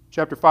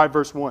 Chapter 5,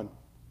 verse 1.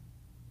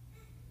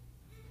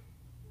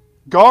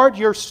 Guard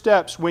your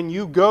steps when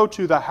you go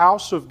to the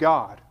house of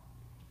God.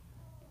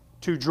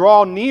 To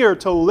draw near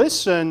to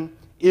listen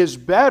is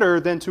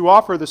better than to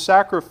offer the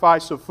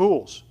sacrifice of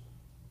fools.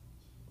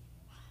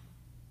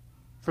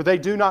 For they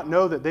do not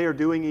know that they are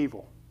doing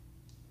evil.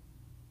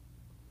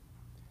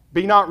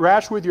 Be not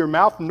rash with your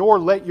mouth, nor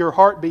let your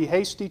heart be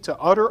hasty to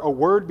utter a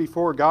word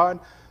before God.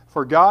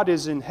 For God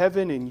is in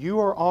heaven and you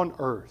are on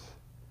earth.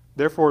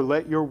 Therefore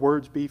let your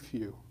words be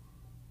few.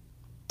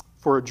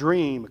 For a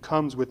dream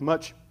comes with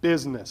much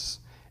business,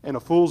 and a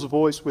fool's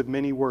voice with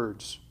many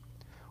words.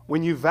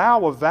 When you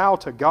vow a vow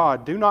to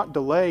God, do not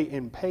delay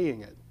in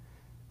paying it,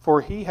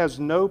 for He has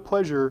no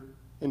pleasure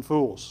in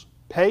fools.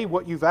 Pay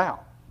what you vow.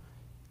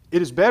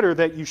 It is better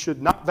that you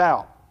should not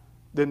vow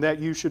than that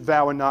you should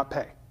vow and not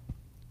pay.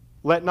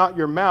 Let not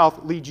your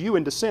mouth lead you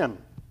into sin,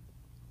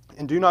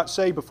 and do not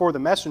say before the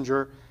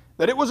messenger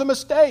that it was a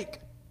mistake.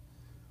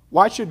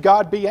 Why should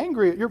God be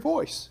angry at your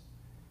voice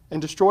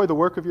and destroy the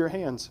work of your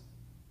hands?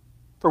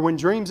 For when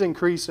dreams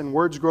increase and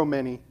words grow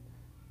many,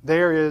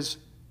 there is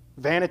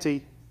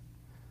vanity,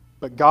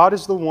 but God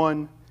is the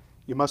one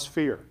you must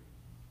fear.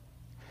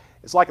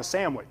 It's like a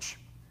sandwich.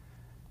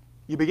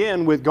 You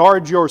begin with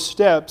guard your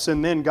steps,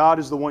 and then God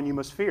is the one you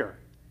must fear.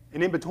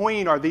 And in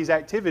between are these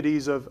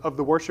activities of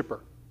the worshiper.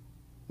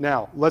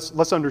 Now,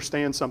 let's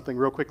understand something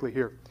real quickly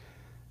here.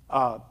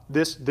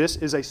 This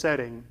is a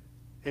setting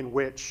in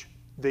which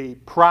the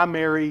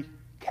primary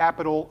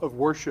capital of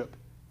worship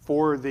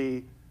for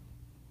the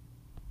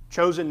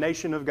chosen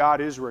nation of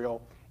God,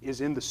 Israel, is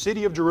in the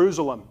city of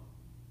Jerusalem,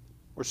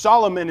 where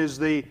Solomon is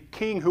the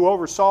king who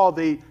oversaw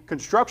the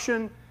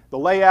construction, the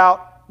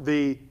layout,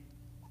 the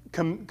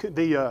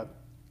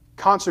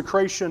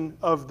consecration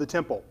of the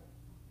temple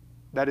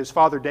that his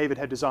father David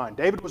had designed.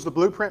 David was the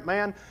blueprint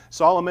man.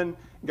 Solomon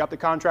got the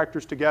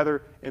contractors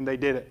together and they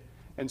did it.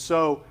 And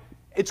so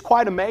it's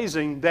quite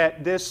amazing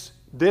that this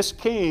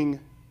king,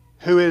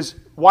 who is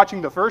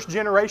watching the first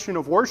generation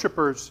of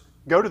worshipers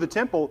go to the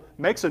temple,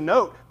 makes a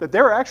note that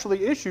there are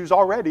actually issues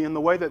already in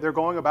the way that they're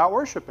going about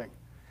worshiping.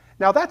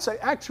 Now that's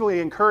actually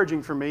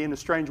encouraging for me in a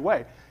strange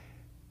way.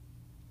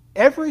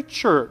 Every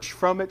church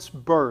from its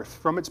birth,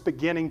 from its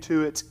beginning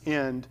to its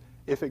end,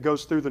 if it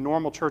goes through the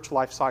normal church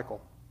life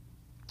cycle,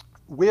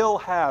 will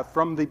have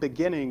from the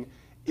beginning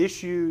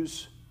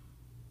issues,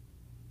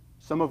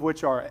 some of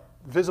which are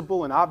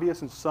visible and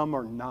obvious and some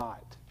are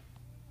not.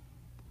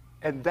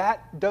 And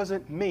that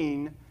doesn't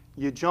mean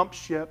you jump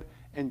ship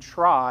and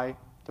try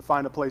to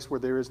find a place where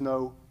there is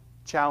no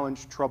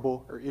challenge,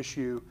 trouble, or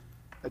issue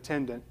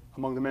attendant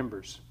among the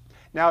members.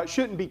 Now, it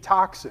shouldn't be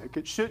toxic.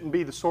 It shouldn't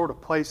be the sort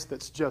of place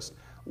that's just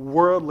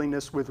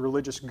worldliness with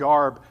religious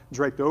garb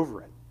draped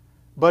over it.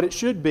 But it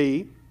should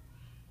be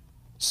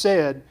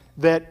said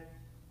that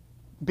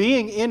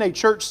being in a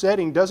church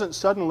setting doesn't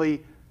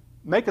suddenly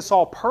make us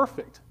all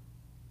perfect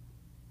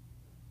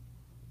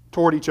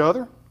toward each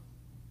other,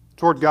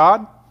 toward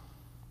God.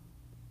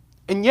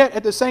 And yet,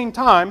 at the same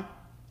time,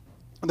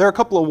 there are a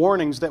couple of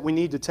warnings that we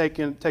need to take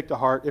to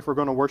heart if we're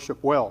going to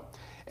worship well.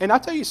 And I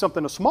tell you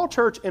something, a small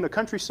church in a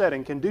country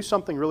setting can do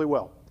something really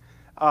well.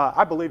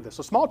 I believe this.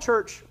 A small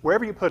church,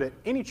 wherever you put it,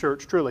 any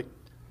church truly,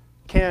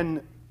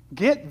 can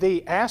get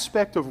the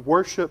aspect of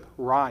worship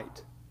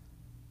right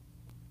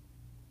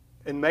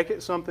and make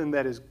it something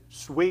that is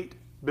sweet,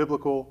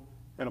 biblical,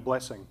 and a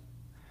blessing.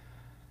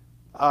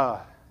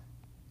 I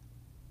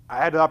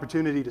had the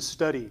opportunity to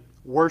study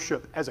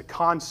worship as a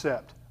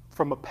concept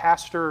from a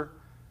pastor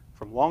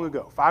from long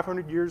ago,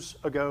 500 years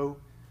ago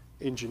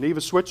in Geneva,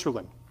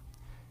 Switzerland.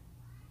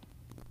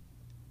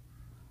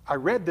 I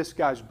read this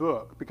guy's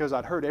book because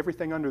I'd heard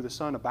everything under the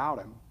sun about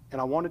him,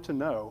 and I wanted to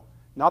know,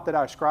 not that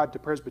I ascribed to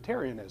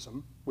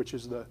Presbyterianism, which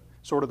is the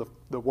sort of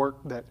the work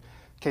that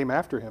came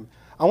after him.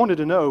 I wanted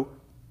to know,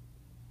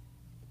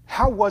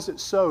 how was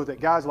it so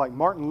that guys like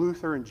Martin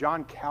Luther and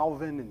John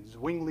Calvin and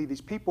Zwingli,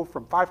 these people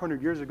from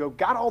 500 years ago,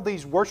 got all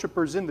these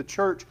worshipers in the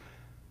church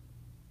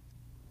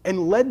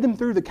and led them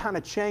through the kind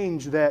of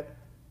change that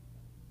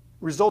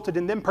resulted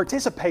in them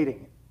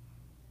participating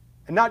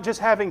and not just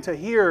having to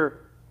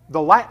hear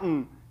the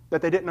Latin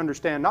that they didn't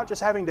understand, not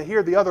just having to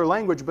hear the other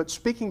language, but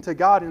speaking to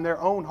God in their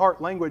own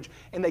heart language.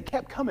 And they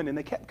kept coming, and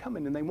they kept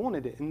coming, and they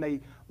wanted it, and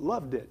they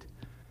loved it.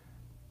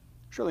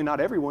 Surely not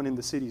everyone in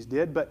the cities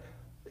did, but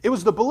it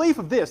was the belief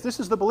of this. This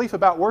is the belief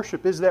about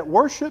worship, is that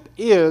worship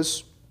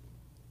is,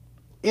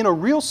 in a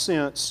real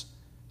sense,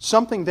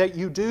 something that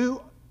you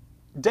do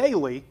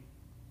daily,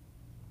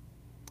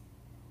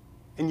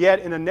 and yet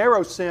in a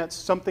narrow sense,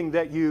 something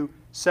that you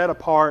set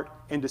apart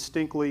and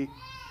distinctly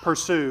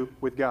pursue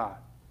with God.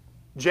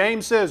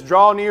 James says,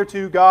 draw near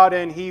to God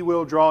and He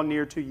will draw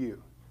near to you.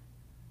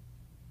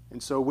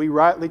 And so we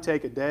rightly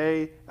take a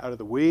day out of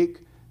the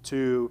week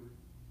to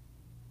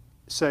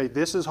say,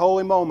 this is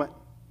holy moment.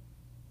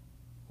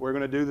 We're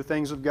going to do the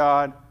things of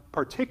God,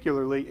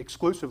 particularly,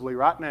 exclusively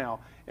right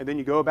now. And then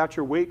you go about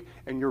your week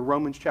and you're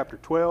Romans chapter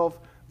 12,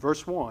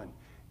 verse 1.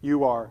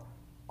 You are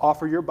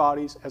offer your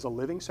bodies as a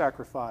living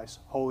sacrifice,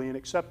 holy and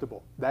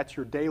acceptable. That's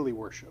your daily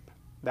worship.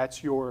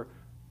 That's your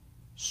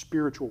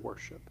spiritual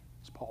worship,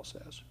 as Paul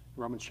says.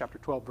 Romans chapter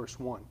 12, verse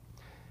 1.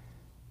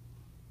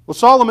 Well,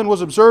 Solomon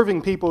was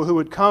observing people who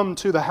had come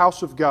to the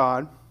house of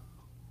God,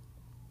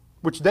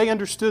 which they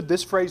understood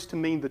this phrase to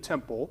mean the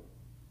temple.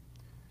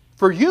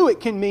 For you, it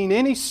can mean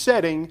any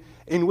setting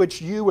in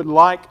which you would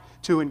like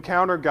to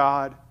encounter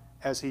God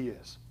as He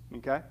is.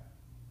 Okay?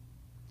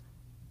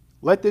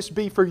 Let this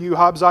be for you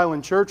Hobbs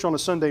Island Church on a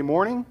Sunday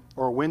morning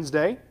or a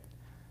Wednesday.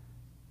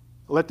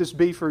 Let this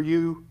be for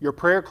you your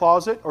prayer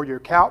closet or your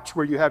couch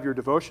where you have your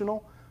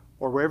devotional,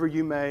 or wherever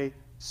you may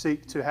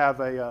seek to have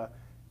an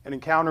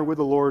encounter with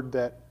the Lord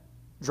that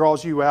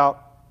draws you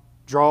out,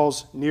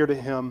 draws near to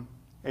Him,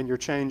 and you're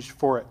changed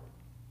for it.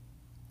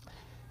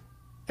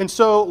 And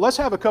so let's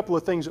have a couple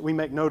of things that we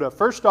make note of.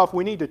 First off,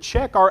 we need to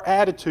check our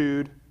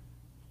attitude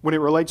when it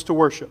relates to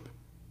worship.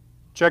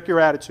 Check your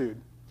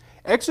attitude.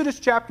 Exodus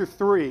chapter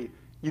 3,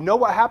 you know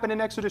what happened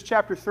in Exodus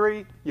chapter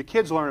 3? Your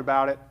kids learn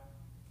about it.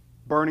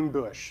 Burning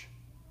bush.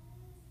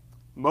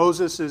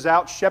 Moses is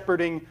out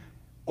shepherding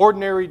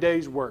ordinary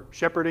day's work,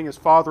 shepherding his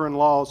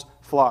father-in-law's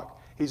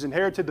flock. He's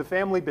inherited the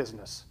family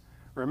business.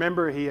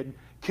 Remember, he had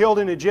killed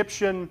an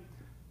Egyptian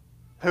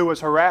who was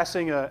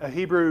harassing a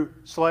Hebrew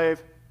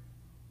slave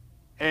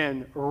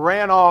and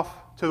ran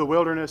off to the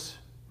wilderness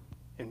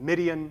in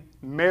Midian,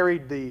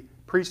 married the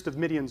priest of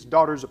Midian's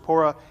daughter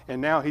Zipporah,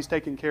 and now he's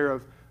taking care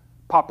of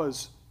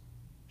Papa's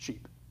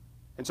sheep.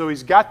 And so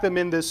he's got them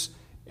in this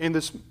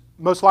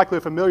most likely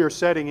a familiar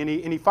setting, and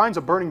he finds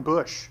a burning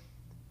bush.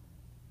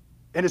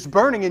 And it's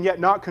burning and yet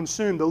not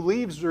consumed. The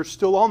leaves are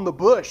still on the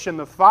bush, and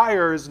the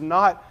fire is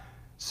not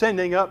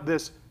sending up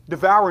this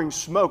devouring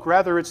smoke.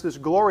 Rather, it's this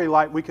glory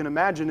light we can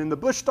imagine. And the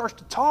bush starts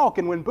to talk,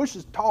 and when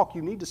bushes talk,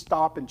 you need to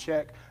stop and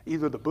check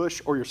either the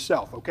bush or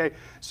yourself, okay?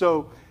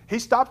 So he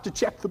stops to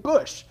check the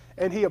bush,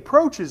 and he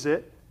approaches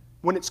it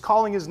when it's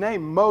calling his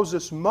name,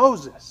 Moses,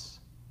 Moses.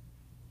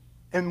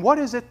 And what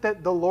is it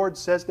that the Lord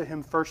says to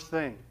him first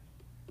thing?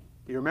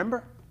 Do you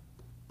remember?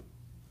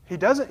 He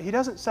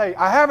doesn't say,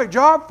 I have a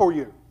job for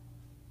you.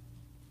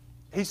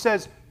 He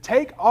says,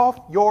 take off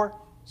your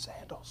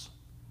sandals,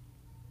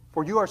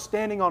 for you are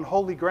standing on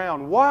holy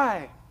ground.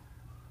 Why?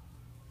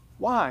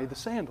 Why the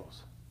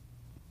sandals?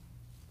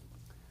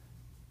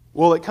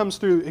 Well, it comes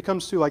through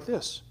like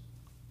this.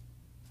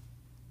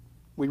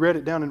 We read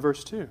it down in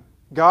verse 2.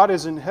 God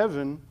is in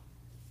heaven,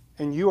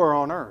 and you are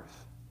on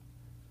earth.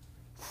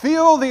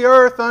 Feel the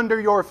earth under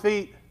your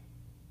feet.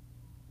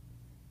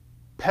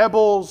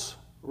 Pebbles,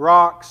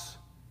 rocks,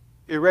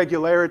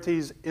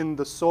 irregularities in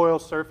the soil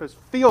surface.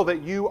 Feel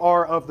that you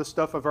are of the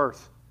stuff of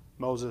earth,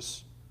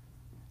 Moses.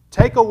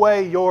 Take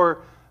away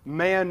your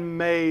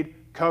man-made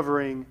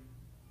covering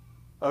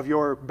of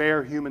your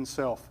bare human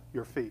self,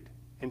 your feet,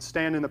 and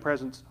stand in the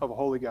presence of a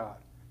holy God.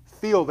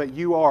 Feel that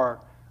you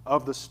are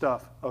of the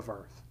stuff of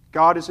earth.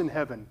 God is in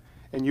heaven,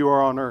 and you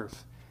are on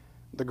earth.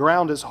 The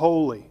ground is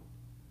holy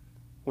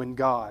when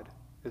God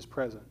is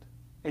present.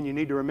 And you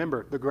need to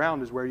remember, the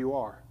ground is where you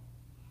are.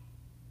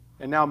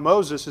 And now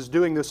Moses is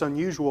doing this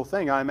unusual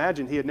thing. I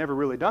imagine he had never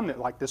really done it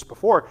like this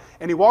before.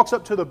 And he walks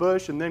up to the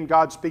bush, and then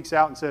God speaks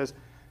out and says,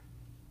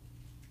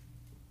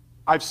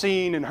 I've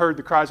seen and heard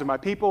the cries of my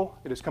people.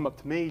 It has come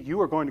up to me. You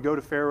are going to go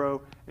to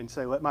Pharaoh and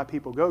say, let my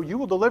people go. You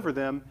will deliver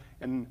them,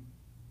 and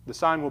the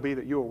sign will be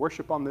that you will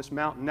worship on this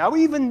mountain. Now,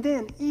 even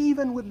then,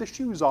 even with the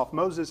shoes off,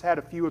 Moses had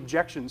a few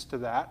objections to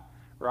that,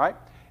 right?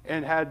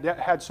 And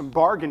had some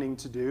bargaining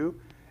to do.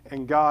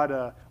 And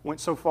God went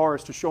so far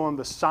as to show him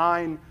the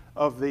sign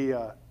of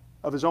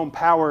his own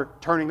power,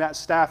 turning that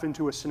staff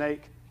into a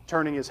snake,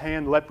 turning his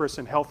hand leprous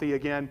and healthy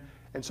again.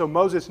 And so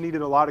Moses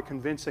needed a lot of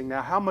convincing.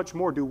 Now, how much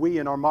more do we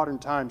in our modern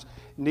times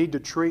need to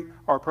treat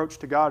our approach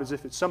to God as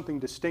if it's something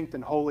distinct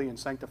and holy and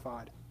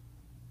sanctified?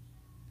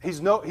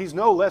 He's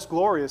no less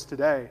glorious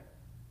today.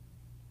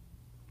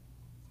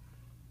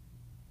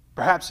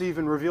 Perhaps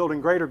even revealed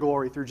in greater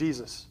glory through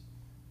Jesus.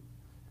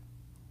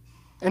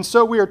 And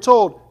so we are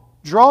told,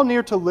 draw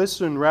near to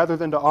listen rather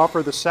than to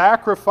offer the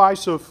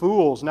sacrifice of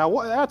fools. Now,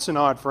 that's an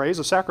odd phrase,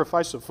 a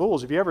sacrifice of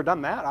fools. Have you ever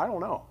done that? I don't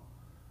know.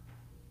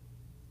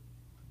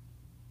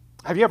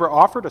 Have you ever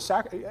offered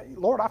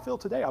Lord, I feel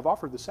today I've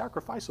offered the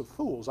sacrifice of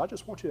fools. I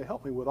just want you to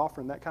help me with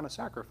offering that kind of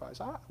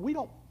sacrifice. We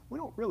don't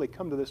really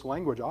come to this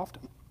language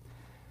often.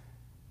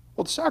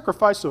 Well, the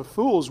sacrifice of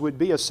fools would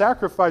be a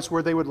sacrifice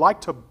where they would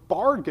like to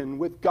bargain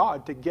with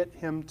God to get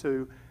Him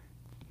to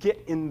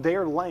get in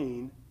their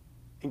lane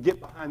and get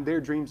behind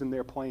their dreams and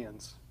their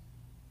plans.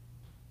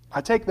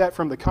 I take that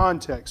from the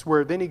context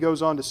where then he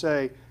goes on to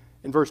say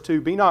in verse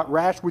 2, be not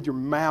rash with your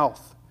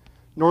mouth,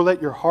 nor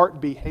let your heart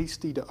be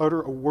hasty to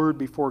utter a word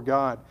before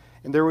God.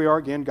 And there we are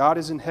again. God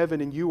is in heaven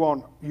and you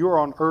are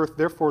on earth.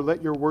 Therefore,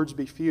 let your words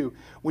be few.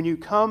 When you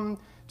come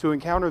to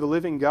encounter the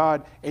living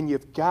God and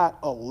you've got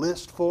a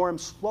list for Him,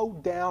 slow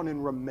down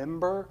and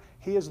remember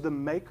He is the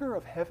maker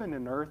of heaven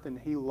and earth, and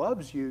He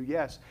loves you,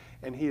 yes,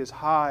 and He is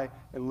high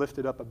and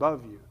lifted up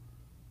above you.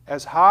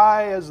 As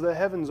high as the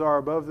heavens are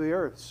above the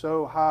earth,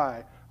 so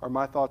high are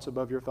my thoughts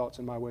above your thoughts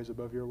and my ways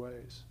above your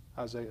ways,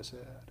 Isaiah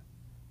said.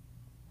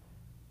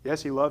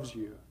 Yes, He loves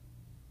you.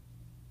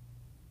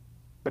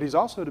 But He's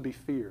also to be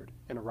feared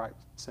in a right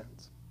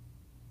sense.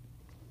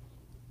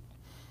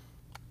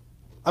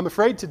 I'm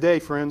afraid today,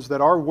 friends, that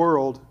our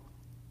world,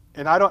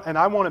 and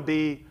I want to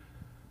be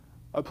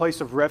a place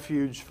of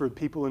refuge for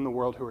people in the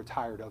world who are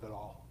tired of it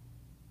all.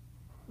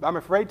 I'm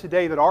afraid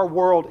today that our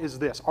world is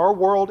this. Our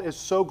world is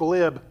so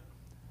glib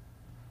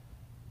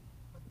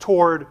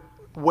toward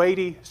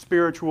weighty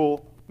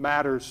spiritual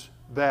matters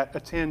that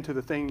attend to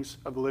the things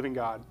of the living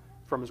God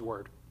from His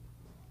Word.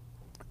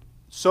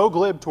 So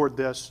glib toward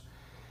this.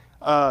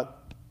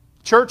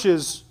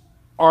 Churches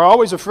are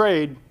always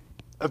afraid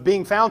of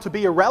being found to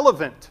be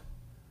irrelevant,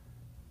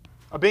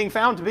 of being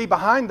found to be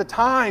behind the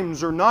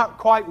times or not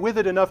quite with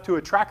it enough to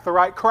attract the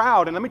right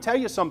crowd. And let me tell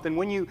you something,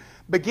 when you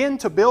begin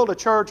to build a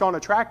church on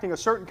attracting a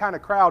certain kind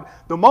of crowd,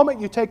 the moment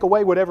you take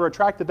away whatever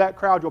attracted that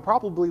crowd, you'll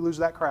probably lose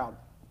that crowd.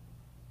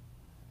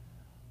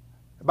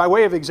 By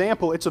way of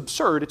example, it's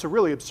absurd. It's a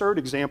really absurd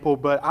example,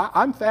 but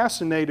I'm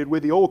fascinated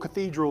with the old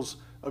cathedrals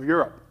of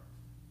Europe.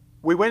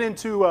 We went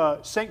into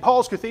St.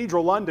 Paul's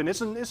Cathedral, London.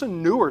 It's a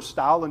newer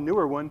style, a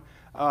newer one.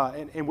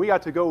 And we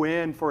got to go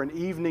in for an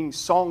evening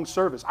song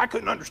service. I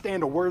couldn't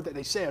understand a word that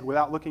they said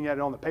without looking at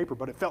it on the paper,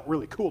 but it felt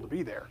really cool to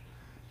be there.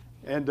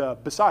 And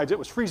besides, it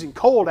was freezing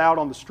cold out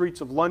on the streets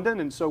of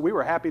London, and so we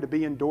were happy to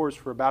be indoors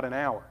for about an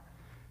hour.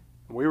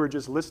 And we were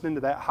just listening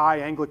to that high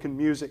Anglican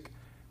music.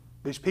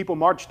 These people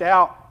marched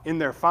out in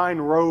their fine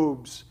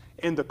robes,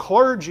 and the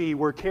clergy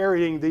were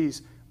carrying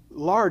these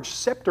large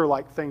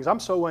scepter-like things. I'm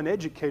so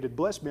uneducated,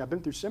 bless me. I've been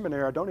through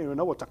seminary. I don't even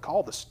know what to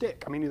call the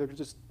stick. I mean, they're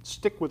just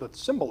stick with a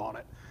symbol on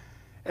it.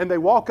 And they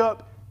walk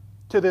up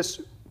to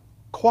this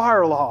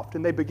choir loft,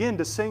 and they begin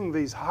to sing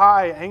these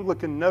high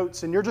Anglican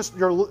notes. And you're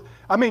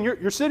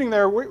sitting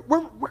there. We're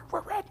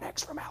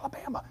rednecks from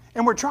Alabama,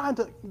 and we're trying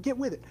to get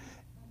with it,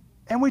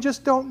 and we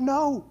just don't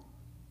know,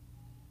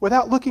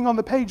 without looking on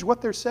the page,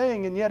 what they're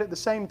saying. And yet, at the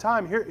same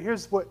time,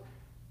 here's what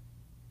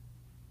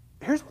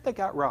they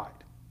got right.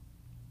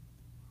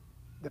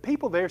 The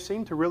people there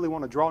seemed to really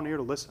want to draw near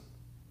to listen.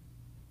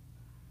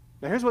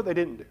 Now, here's what they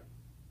didn't do.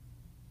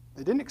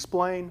 They didn't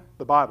explain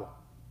the Bible.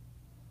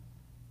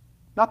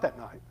 Not that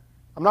night.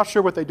 I'm not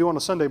sure what they do on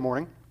a Sunday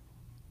morning.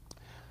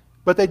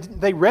 But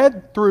they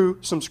read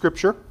through some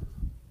Scripture,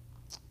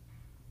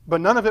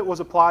 but none of it was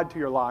applied to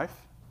your life.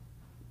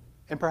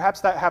 And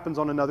perhaps that happens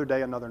on another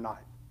day, another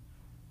night.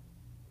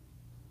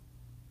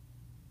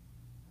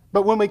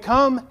 But when we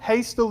come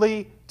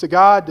hastily to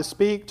God to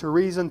speak, to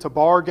reason, to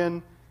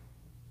bargain,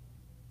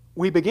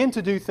 we begin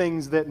to do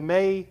things that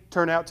may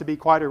turn out to be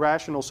quite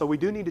irrational, so we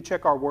do need to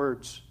check our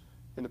words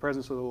in the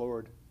presence of the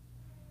Lord.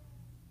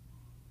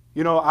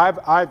 You know,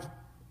 I've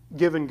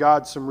given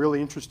God some really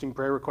interesting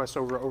prayer requests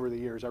over the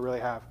years. I really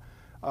have.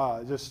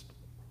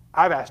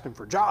 I've asked Him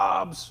for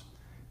jobs.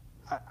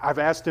 I've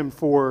asked Him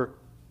for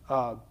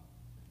to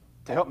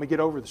help me get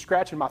over the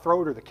scratch in my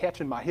throat or the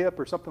catch in my hip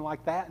or something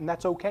like that, and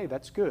that's okay.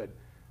 That's good.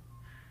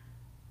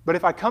 But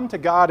if I come to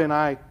God and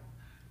I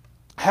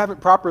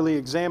haven't properly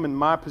examined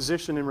my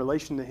position in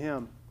relation to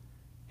Him,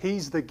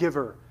 He's the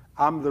giver,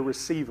 I'm the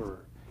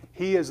receiver.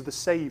 He is the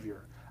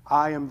Savior,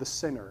 I am the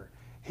sinner.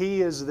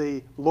 He is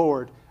the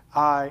Lord,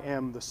 I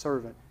am the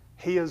servant.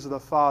 He is the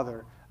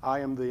Father,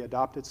 I am the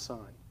adopted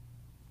Son.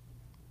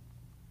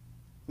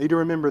 Need to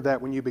remember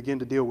that when you begin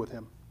to deal with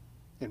Him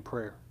in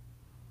prayer.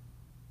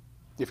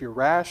 If you're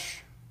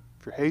rash,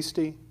 if you're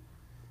hasty,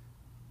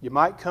 you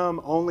might come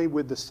only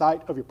with the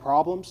sight of your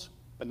problems,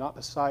 but not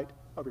the sight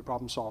of your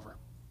problem solver.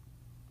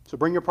 So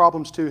bring your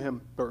problems to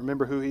Him, but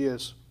remember who He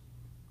is.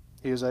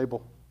 He is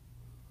able.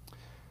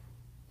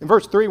 In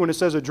verse 3, when it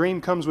says, a dream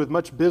comes with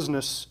much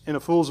business, and a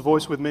fool's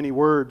voice with many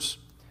words,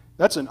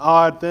 that's an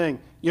odd thing.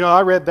 You know,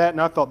 I read that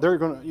and I thought, they're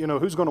going to,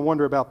 who's going to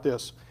wonder about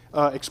this?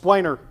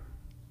 Explainer,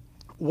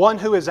 one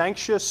who is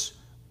anxious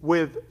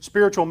with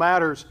spiritual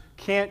matters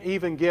can't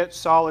even get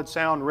solid,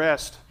 sound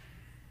rest.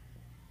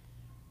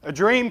 A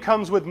dream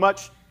comes with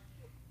much,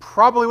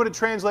 probably would have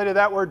translated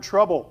that word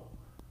trouble.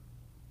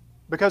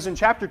 Because in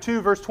chapter 2,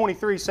 verse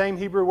 23, same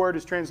Hebrew word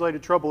is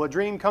translated trouble. A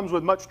dream comes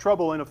with much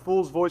trouble, and a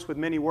fool's voice with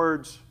many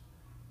words.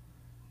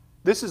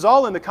 This is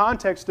all in the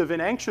context of an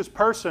anxious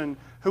person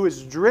who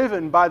is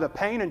driven by the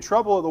pain and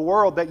trouble of the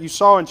world that you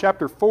saw in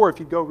chapter 4, if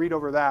you go read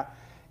over that,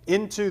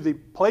 into the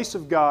place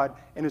of God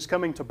and is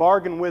coming to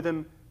bargain with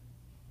Him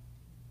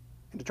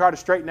and to try to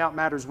straighten out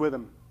matters with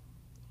Him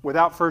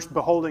without first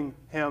beholding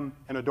Him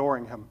and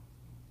adoring Him.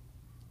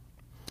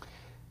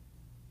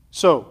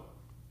 So,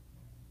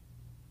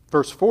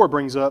 verse 4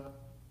 brings up,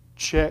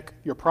 check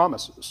your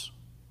promises.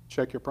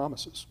 Check your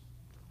promises.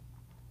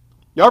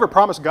 You ever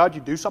promise God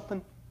you'd do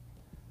something?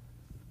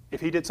 If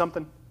He did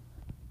something?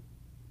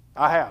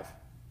 I have.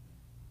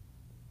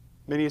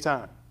 Many a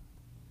time.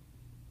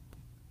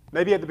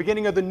 Maybe at the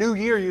beginning of the new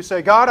year you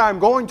say, God, I'm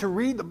going to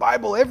read the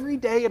Bible every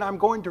day and I'm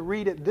going to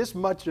read it this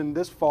much and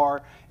this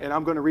far and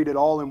I'm going to read it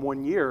all in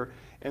 1 year.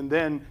 And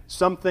then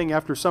something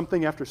after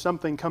something after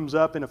something comes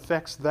up and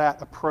affects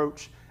that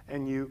approach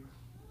and you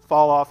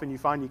fall off and you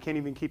find you can't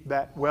even keep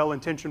that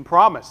well-intentioned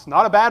promise.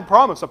 Not a bad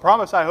promise, a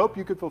promise I hope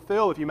you could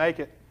fulfill if you make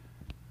it.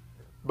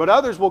 But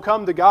others will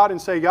come to God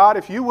and say, God,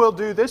 if you will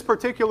do this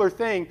particular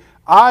thing,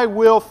 I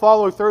will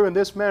follow through in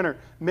this manner.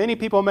 Many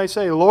people may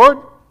say, Lord,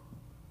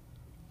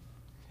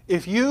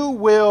 if you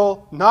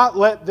will not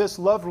let this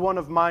loved one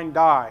of mine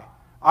die,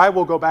 I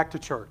will go back to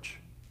church.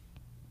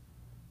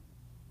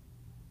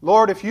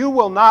 Lord, if you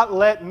will not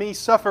let me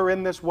suffer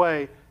in this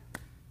way,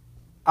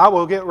 I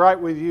will get right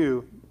with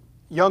you.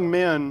 Young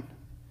men,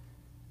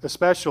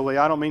 especially,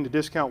 I don't mean to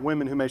discount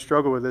women who may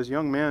struggle with this,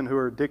 young men who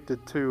are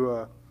addicted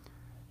to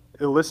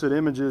illicit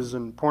images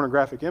and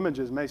pornographic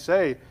images may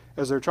say,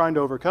 as they're trying to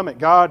overcome it,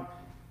 God,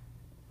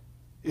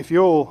 if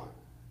you'll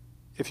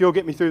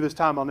get me through this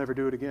time, I'll never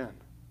do it again.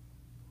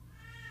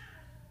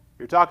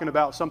 You're talking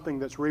about something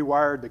that's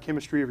rewired the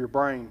chemistry of your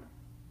brain.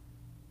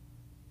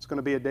 It's going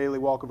to be a daily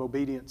walk of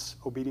obedience,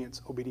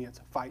 obedience, obedience,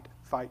 fight,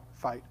 fight,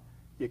 fight.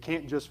 You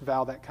can't just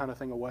vow that kind of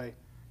thing away.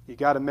 You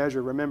got to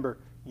measure. Remember,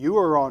 you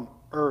are on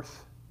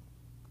earth.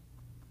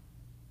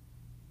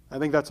 I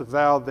think that's a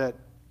vow that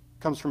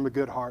comes from a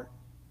good heart.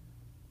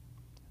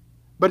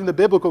 But in the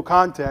biblical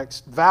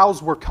context,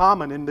 vows were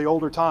common in the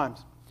older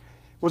times.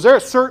 Was there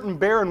a certain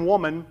barren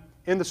woman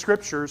in the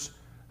Scriptures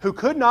who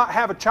could not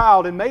have a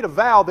child and made a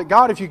vow that,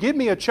 God, if you give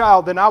me a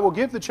child, then I will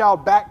give the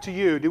child back to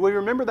you? Do we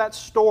remember that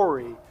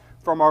story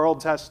from our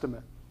Old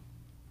Testament?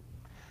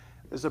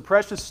 There's a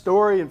precious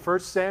story in 1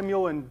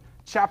 Samuel in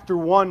chapter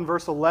 1,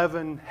 verse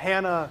 11.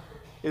 Hannah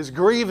is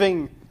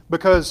grieving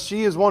because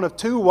she is one of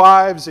 2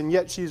 wives, and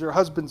yet she's her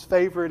husband's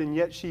favorite, and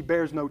yet she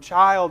bears no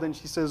child. And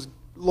she says,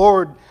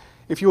 Lord,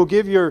 if you will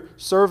give your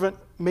servant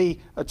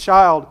me a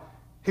child,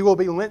 he will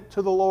be lent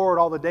to the Lord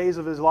all the days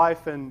of his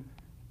life. And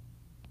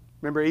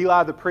remember,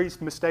 Eli the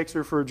priest mistakes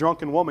her for a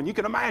drunken woman. You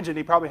can imagine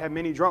he probably had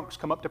many drunks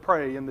come up to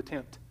pray in the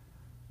tent.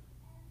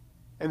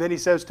 And then he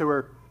says to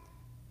her,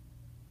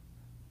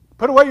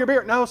 put away your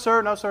beard. No,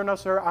 sir, no, sir, no,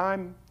 sir.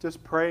 I'm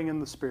just praying in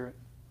the Spirit.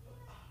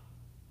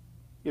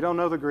 You don't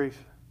know the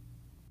grief.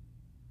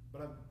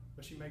 But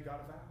she made God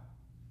a vow.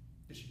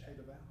 Did she pay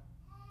the vow?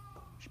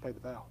 She paid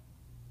the vow.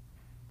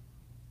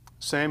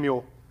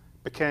 Samuel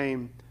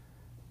became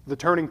the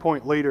turning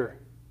point leader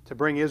to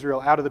bring Israel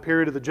out of the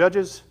period of the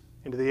judges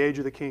into the age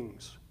of the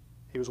kings.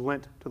 He was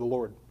lent to the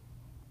Lord.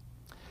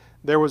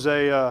 There was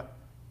a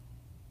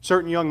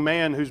certain young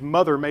man whose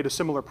mother made a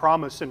similar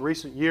promise in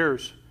recent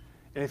years.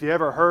 And if you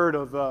ever heard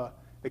of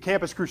the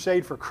Campus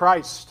Crusade for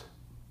Christ,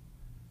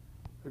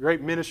 a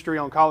great ministry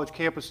on college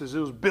campuses, it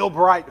was Bill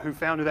Bright who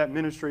founded that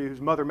ministry,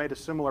 whose mother made a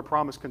similar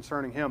promise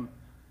concerning him.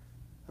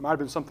 There might have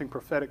been something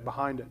prophetic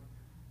behind it.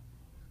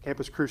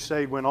 Campus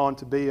Crusade went on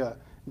to be a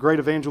great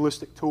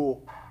evangelistic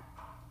tool.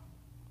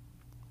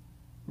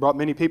 Brought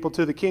many people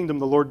to the kingdom,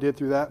 the Lord did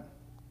through that.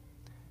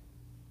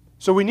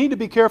 So we need to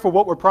be careful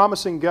what we're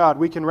promising God.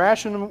 We can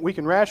ration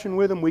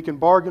with Him, we can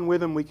bargain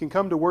with Him, we can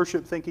come to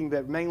worship thinking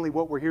that mainly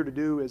what we're here to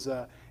do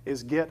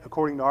is get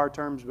according to our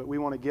terms, but we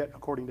want to get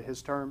according to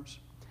His terms.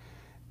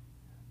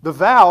 The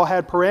vow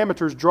had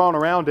parameters drawn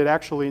around it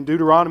actually in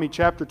Deuteronomy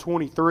chapter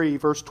 23,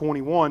 verse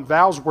 21.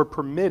 Vows were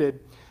permitted,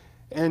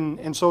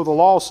 and so the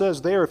law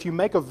says there, if you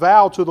make a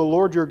vow to the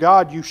Lord your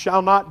God, you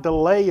shall not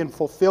delay in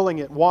fulfilling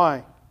it.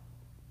 Why?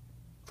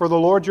 For the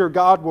Lord your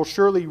God will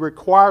surely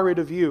require it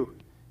of you,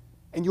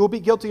 and you will be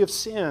guilty of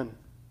sin.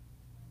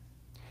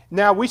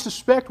 Now, we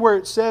suspect where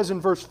it says in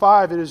verse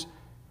 5, it is,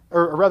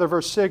 or rather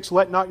verse 6,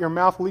 let not your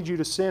mouth lead you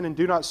to sin, and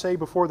do not say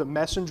before the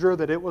messenger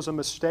that it was a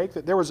mistake,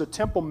 that there was a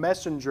temple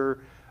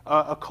messenger,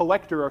 a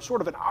collector, or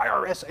sort of an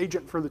IRS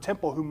agent for the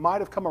temple who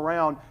might have come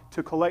around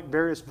to collect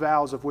various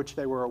vows of which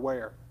they were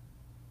aware.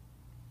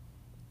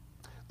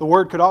 The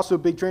word could also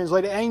be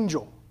translated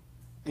angel.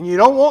 And you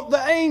don't want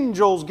the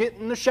angels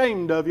getting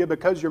ashamed of you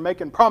because you're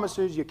making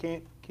promises you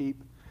can't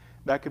keep.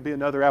 That could be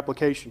another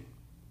application.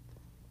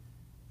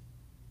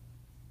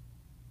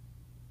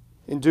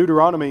 In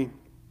Deuteronomy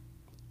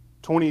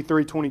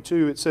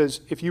 23:22, it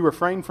says, if you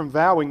refrain from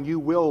vowing, you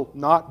will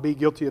not be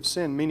guilty of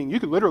sin. Meaning you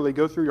could literally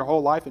go through your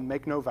whole life and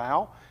make no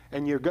vow,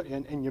 and you're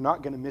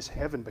not going to miss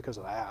heaven because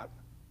of that.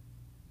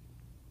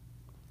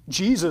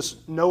 Jesus,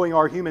 knowing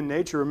our human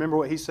nature, remember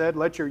what He said?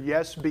 Let your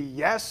yes be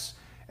yes,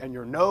 and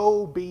your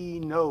no be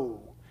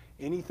no.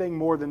 Anything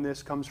more than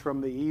this comes from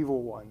the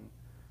evil one.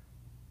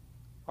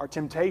 Our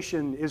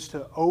temptation is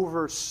to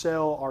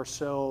oversell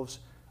ourselves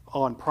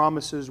on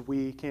promises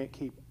we can't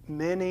keep.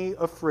 Many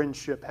a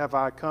friendship have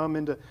I come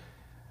into,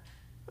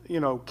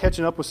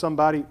 catching up with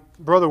somebody.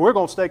 Brother, we're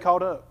going to stay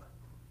caught up.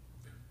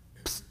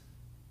 Psst.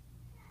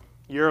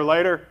 Year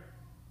later,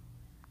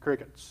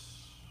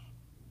 crickets.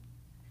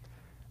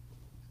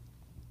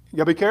 You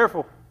got to be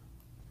careful.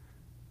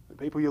 The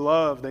people you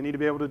love, they need to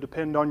be able to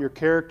depend on your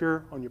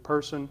character, on your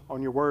person,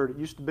 on your word. It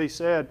used to be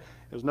said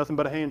it was nothing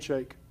but a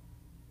handshake.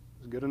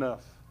 It was good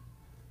enough.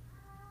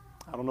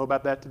 I don't know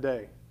about that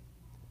today.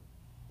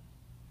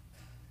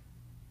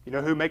 You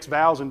know who makes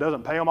vows and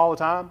doesn't pay them all the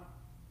time?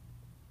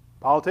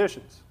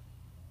 Politicians.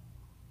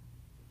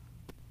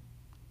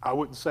 I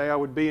wouldn't say I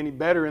would be any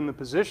better in the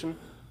position.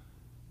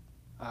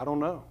 I don't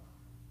know.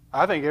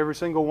 I think every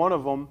single one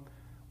of them,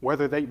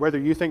 whether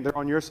you think they're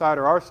on your side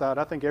or our side,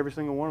 I think every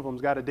single one of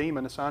them's got a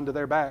demon assigned to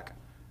their back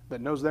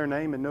that knows their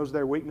name and knows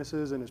their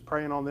weaknesses and is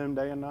preying on them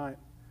day and night.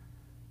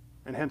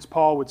 And hence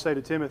Paul would say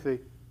to Timothy,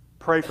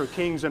 pray for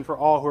kings and for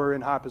all who are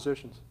in high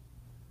positions.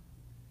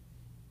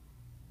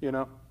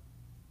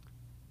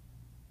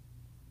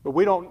 But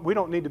we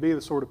don't need to be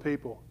the sort of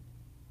people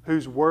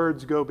whose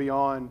words go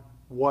beyond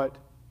what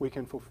we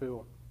can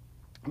fulfill.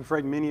 I'm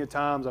afraid many a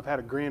times I've had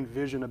a grand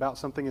vision about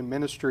something in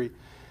ministry,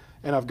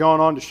 and I've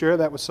gone on to share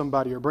that with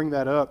somebody or bring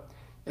that up,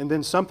 and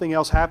then something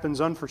else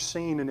happens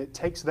unforeseen, and it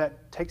takes that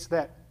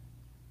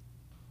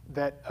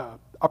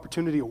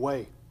opportunity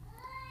away.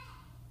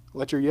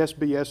 Let your yes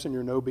be yes and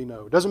your no be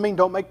no. It doesn't mean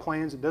don't make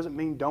plans. It doesn't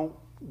mean don't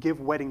give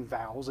wedding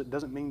vows. It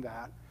doesn't mean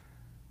that.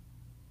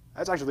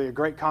 That's actually a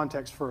great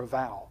context for a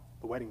vow,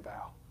 the wedding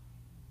vow.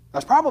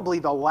 That's probably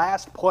the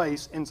last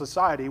place in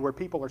society where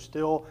people are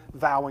still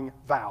vowing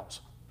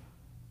vows,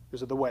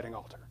 is at the wedding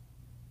altar.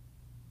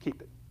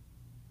 Keep it.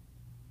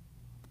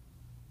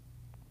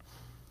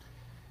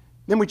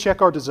 Then we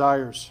check our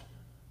desires.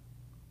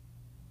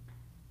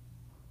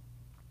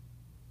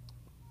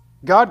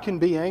 God can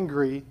be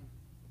angry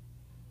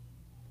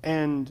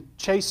and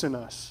chasten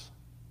us.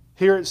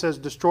 Here it says,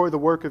 destroy the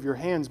work of your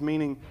hands,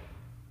 meaning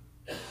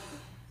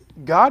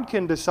God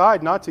can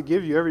decide not to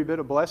give you every bit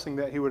of blessing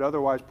that He would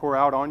otherwise pour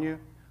out on you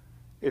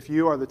if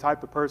you are the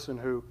type of person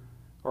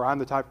or I'm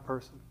the type of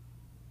person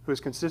who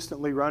is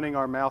consistently running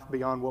our mouth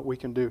beyond what we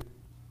can do.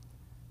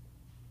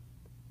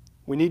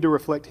 We need to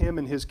reflect Him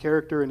and His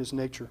character and His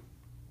nature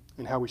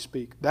in how we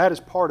speak. That is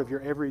part of your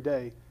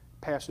everyday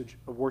passage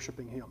of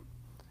worshiping Him.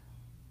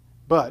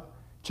 But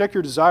check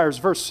your desires.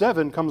 Verse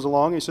 7 comes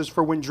along. He says,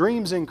 for when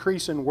dreams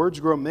increase and words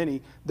grow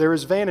many, there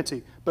is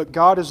vanity, but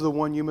God is the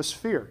one you must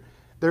fear.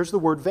 There's the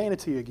word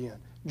vanity again.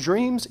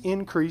 Dreams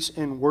increase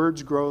and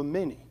words grow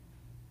many.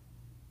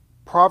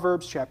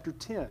 Proverbs chapter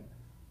 10.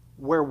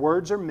 Where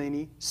words are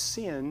many,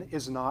 sin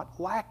is not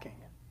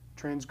lacking.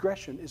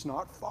 Transgression is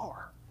not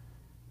far.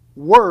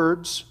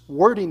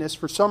 Wordiness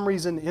for some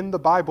reason in the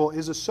Bible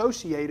is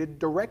associated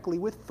directly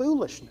with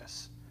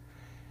foolishness.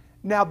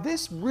 Now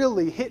this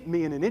really hit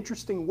me in an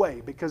interesting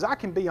way because I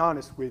can be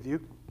honest with you.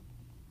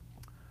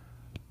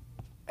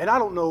 And I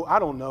don't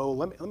know.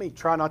 Let me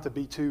try not to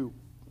be too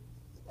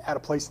out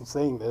of place in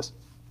saying this.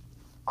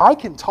 I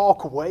can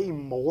talk way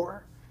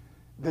more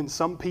than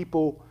some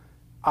people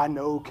I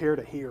know care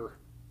to hear.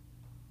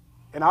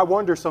 And I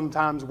wonder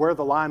sometimes where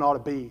the line ought to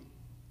be.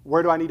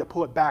 Where do I need to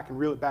pull it back and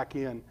reel it back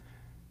in?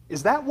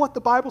 Is that what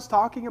the Bible's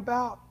talking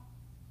about?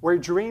 Where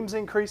dreams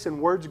increase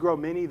and words grow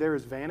many, there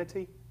is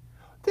vanity?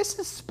 This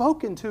is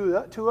spoken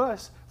to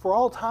us for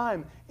all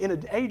time in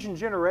an age and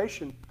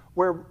generation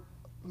where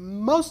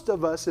most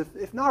of us,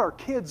 if not our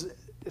kids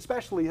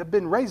especially, have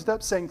been raised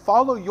up saying,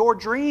 follow your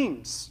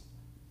dreams.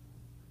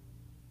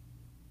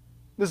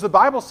 Does the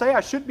Bible say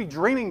I should be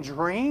dreaming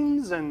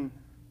dreams? And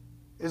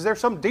is there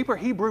some deeper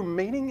Hebrew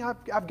meaning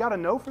I've got to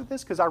know for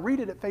this? Because I read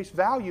it at face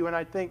value and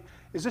I think,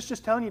 is this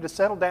just telling you to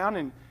settle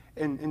down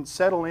and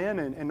settle in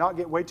and not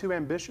get way too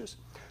ambitious?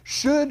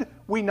 Should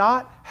we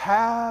not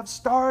have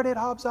started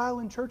Hobbs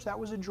Island Church? That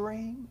was a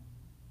dream.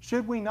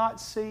 Should we not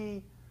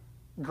see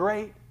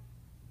great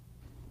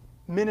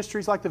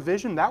ministries like the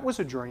Vision? That was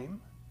a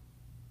dream.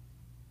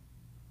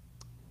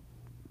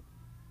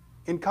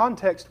 In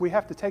context, we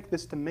have to take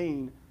this to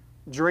mean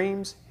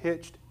dreams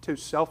hitched to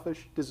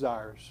selfish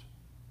desires.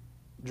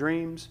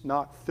 Dreams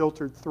not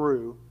filtered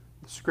through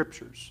the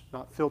Scriptures,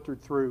 not filtered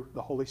through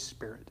the Holy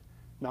Spirit,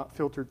 not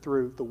filtered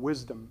through the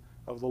wisdom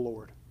of the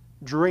Lord.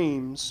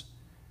 Dreams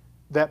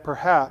that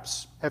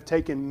perhaps have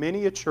taken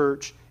many a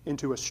church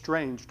into a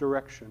strange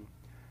direction.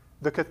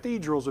 The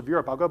cathedrals of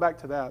Europe, I'll go back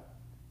to that.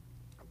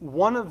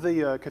 One of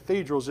the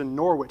cathedrals in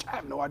Norwich, I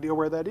have no idea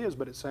where that is,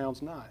 but it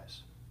sounds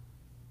nice.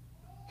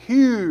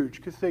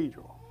 Huge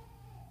cathedral.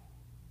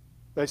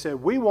 They said,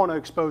 we want to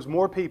expose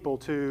more people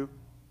to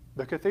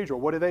the cathedral.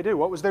 What did they do?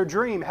 What was their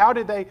dream? What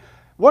did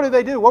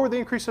they do? What were the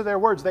increase of their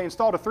words? They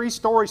installed a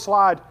 3-story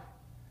slide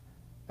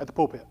at the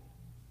pulpit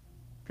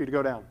for you to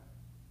go down.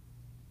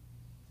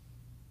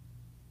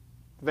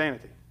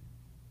 Vanity.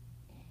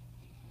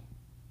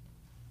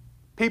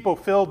 People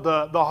filled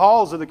the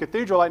halls of the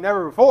cathedral like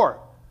never before.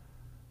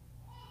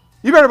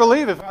 You better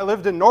believe if I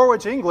lived in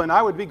Norwich, England,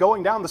 I would be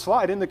going down the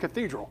slide in the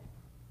cathedral.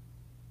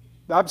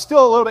 I'm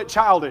still a little bit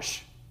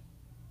childish.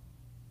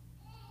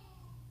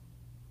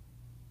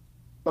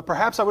 But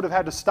perhaps I would have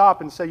had to stop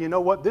and say, you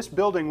know what? This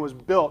building was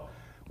built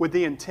with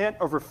the intent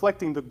of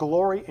reflecting the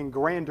glory and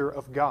grandeur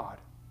of God.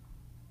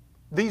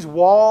 These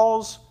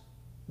walls,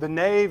 the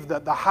nave,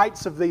 the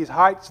heights of these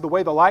heights, the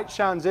way the light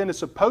shines in is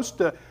supposed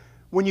to,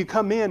 when you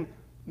come in,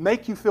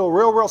 make you feel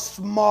real, real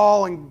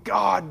small and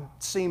God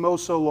seem oh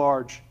so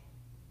large.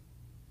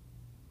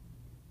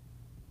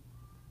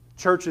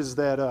 Churches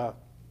that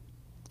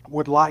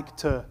would like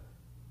to,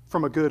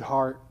 from a good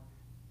heart,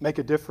 make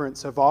a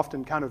difference have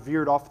often kind of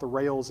veered off the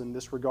rails in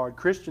this regard.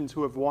 Christians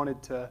who have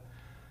wanted to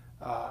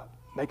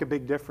make a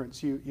big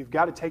difference, you've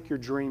got to take your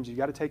dreams, you've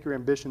got to take your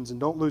ambitions and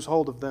don't lose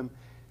hold of them.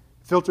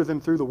 Filter them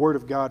through the Word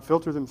of God,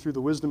 filter them through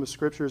the wisdom of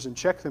Scriptures and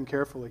check them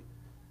carefully.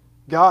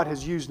 God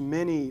has used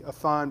many a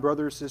fine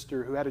brother or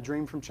sister who had a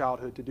dream from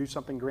childhood to do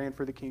something grand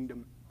for the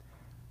kingdom.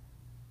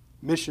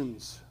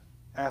 Missions,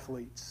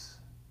 athletes,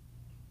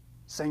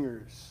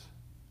 singers,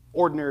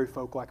 ordinary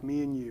folk like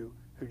me and you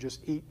who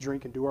just eat,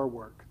 drink, and do our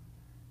work.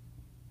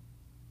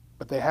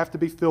 But they have to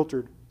be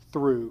filtered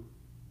through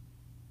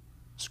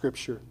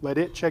Scripture. Let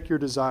it check your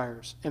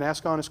desires and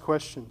ask honest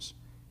questions.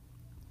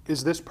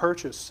 Is this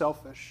purchase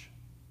selfish?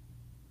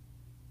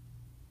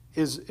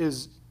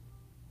 Is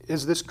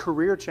this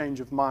career change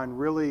of mine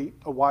really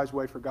a wise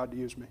way for God to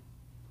use me?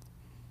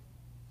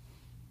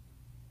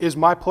 Is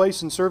my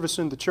place and service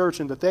in the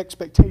church and the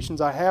expectations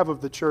I have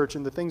of the church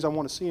and the things I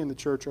want to see in the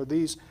church, are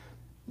these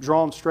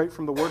drawn straight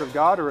from the Word of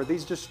God, or are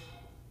these just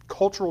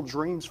cultural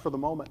dreams for the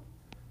moment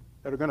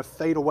that are going to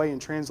fade away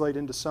and translate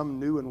into some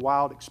new and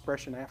wild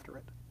expression after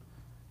it?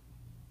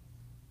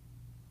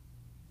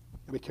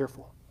 Be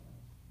careful.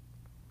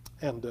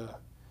 And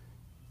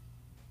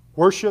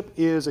worship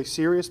is a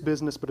serious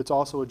business, but it's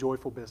also a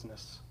joyful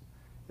business.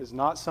 It's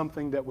not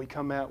something that we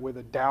come at with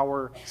a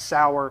dour,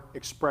 sour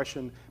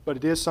expression, but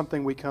it is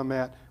something we come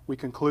at. We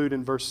conclude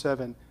in verse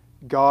 7,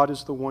 God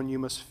is the one you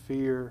must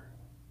fear.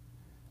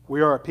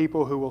 We are a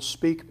people who will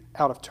speak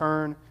out of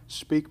turn,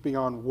 speak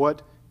beyond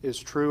what is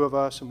true of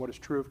us and what is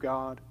true of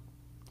God.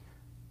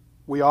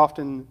 We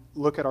often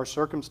look at our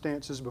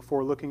circumstances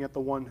before looking at the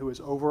one who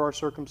is over our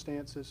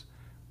circumstances.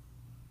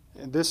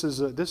 And this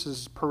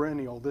is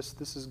perennial.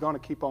 This is going to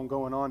keep on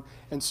going on.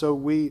 And so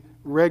we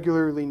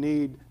regularly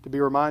need to be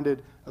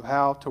reminded of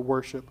how to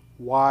worship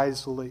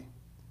wisely.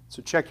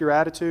 So check your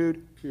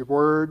attitude, your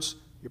words,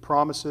 your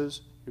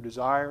promises, your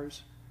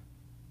desires.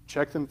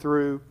 Check them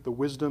through the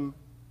wisdom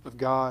of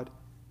God.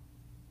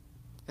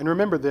 And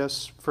remember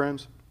this,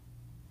 friends.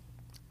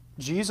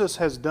 Jesus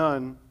has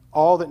done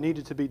all that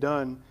needed to be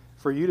done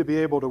for you to be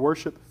able to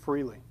worship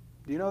freely.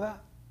 Do you know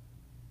that?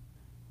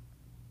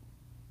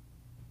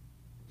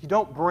 You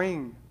don't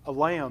bring a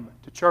lamb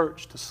to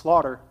church to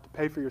slaughter to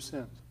pay for your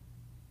sins.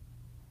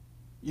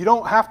 You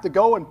don't have to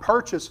go and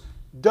purchase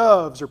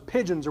doves or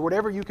pigeons or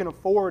whatever you can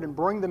afford and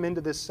bring them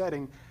into this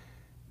setting.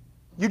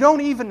 You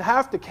don't even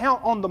have to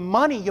count on the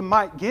money you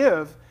might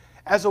give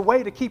as a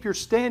way to keep your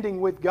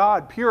standing with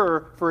God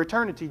pure for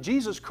eternity.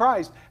 Jesus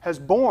Christ has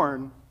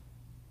borne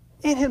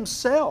in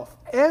Himself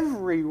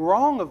every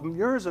wrong of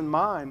yours and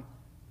mine,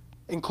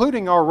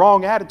 including our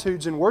wrong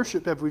attitudes in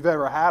worship if we've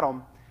ever had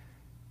them.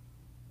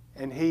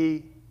 And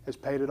He has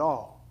paid it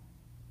all.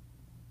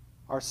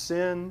 Our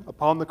sin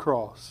upon the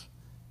cross,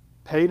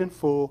 paid in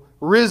full,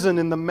 risen,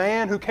 and the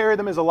man who carried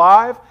them is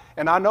alive,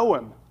 and I know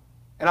Him.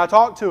 And I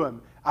talk to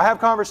Him. I have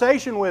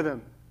conversation with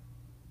Him.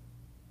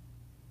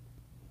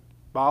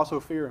 But I also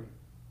fear Him.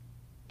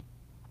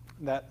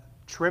 That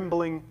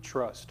trembling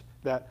trust,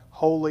 that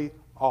holy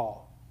awe.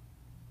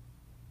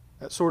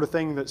 That sort of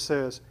thing that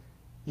says,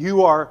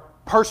 you are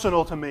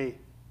personal to me,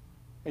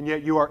 and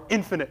yet you are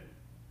infinite.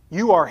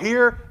 You are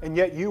here, and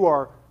yet you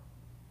are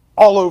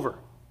all over.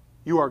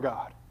 You are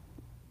God,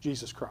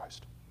 Jesus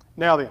Christ.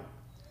 Now then,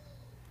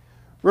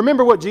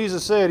 remember what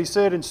Jesus said. He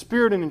said, in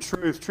spirit and in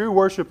truth, true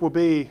worship will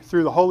be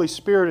through the Holy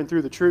Spirit and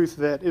through the truth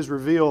that is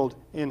revealed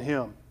in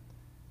Him.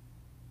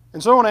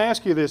 And so I want to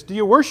ask you this. Do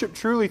you worship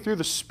truly through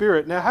the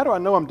Spirit? Now, how do I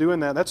know I'm doing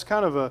that? That's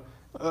kind of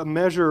a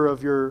measure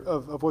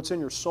of what's in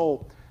your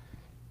soul.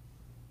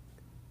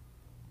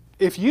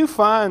 If you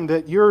find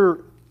that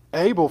you're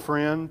able,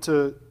 friend,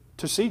 to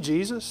see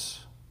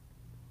Jesus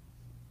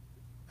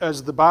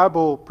as the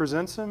Bible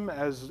presents Him,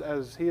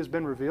 as He has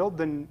been revealed,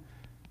 then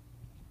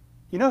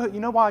you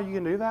know why you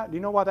can do that? Do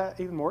you know why that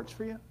even works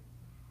for you?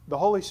 The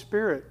Holy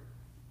Spirit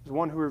is the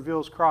one who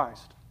reveals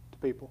Christ to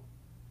people.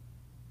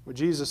 What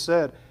Jesus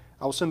said,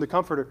 I will send the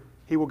Comforter.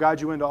 He will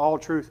guide you into all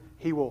truth.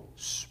 He will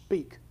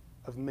speak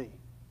of me.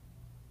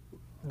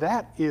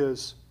 That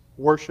is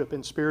worship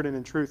in spirit and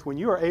in truth. When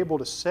you are able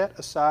to set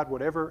aside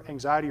whatever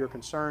anxiety or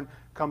concern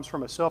comes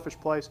from a selfish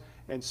place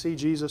and see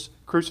Jesus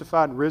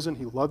crucified and risen,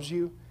 He loves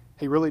you.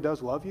 He really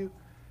does love you.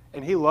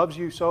 And He loves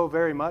you so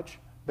very much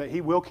that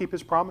He will keep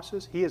His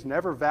promises. He has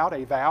never vowed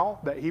a vow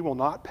that He will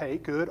not pay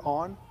good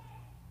on,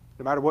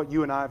 no matter what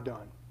you and I have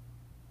done.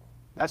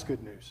 That's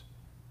good news.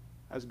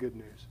 That's good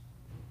news.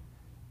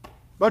 A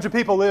bunch of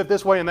people live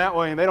this way and that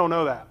way, and they don't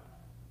know that.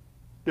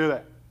 Do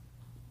they?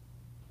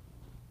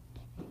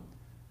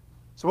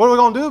 So what are we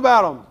going to do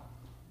about them?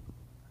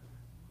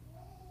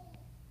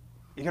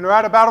 You can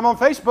write about them on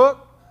Facebook.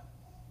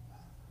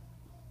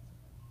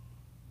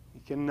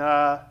 You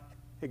can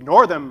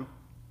ignore them.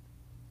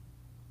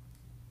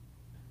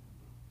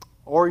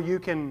 Or you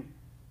can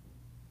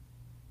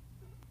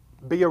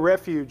be a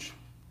refuge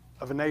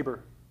of a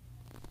neighbor.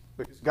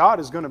 Because God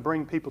is going to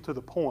bring people to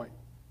the point.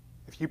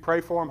 If you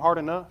pray for them hard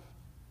enough,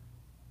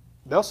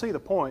 they'll see the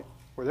point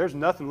where there's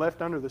nothing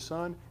left under the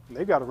sun, and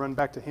they've got to run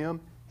back to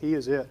Him. He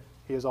is it.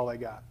 He is all they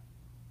got.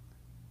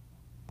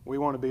 We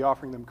want to be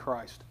offering them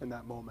Christ in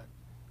that moment.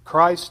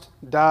 Christ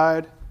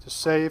died to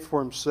save for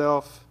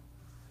Himself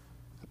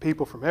the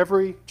people from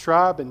every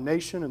tribe and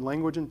nation and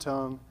language and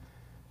tongue.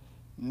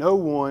 No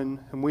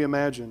one whom we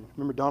imagine,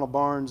 remember Donald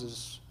Barnes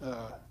is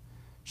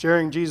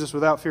sharing Jesus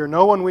without fear.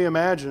 No one we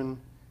imagine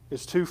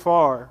is too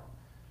far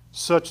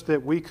such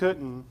that we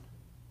couldn't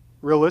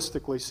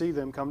realistically see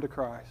them come to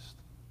Christ.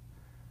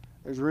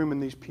 There's room in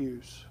these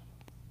pews.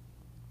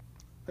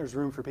 There's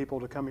room for people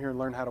to come here and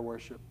learn how to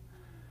worship.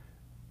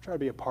 Try to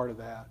be a part of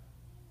that.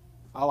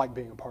 I like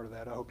being a part of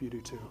that. I hope you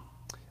do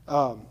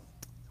too.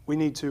 We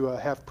need to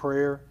have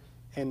prayer.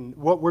 And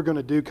what we're going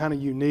to do, kind of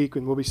unique,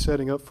 and we'll be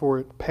setting up for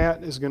it,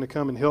 Pat is going to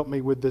come and help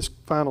me with this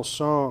final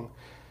song.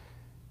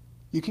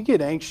 You can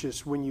get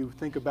anxious when you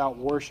think about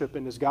worship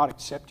and does God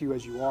accept you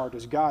as you are?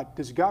 Does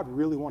God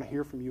really want to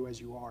hear from you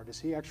as you are? Does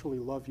He actually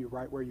love you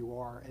right where you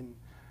are? And,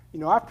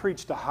 I've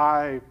preached a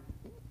high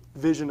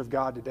vision of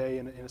God today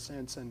in a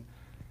sense, and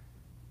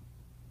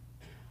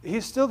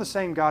He's still the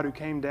same God who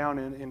came down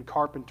in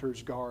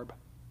carpenter's garb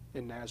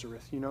in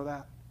Nazareth. You know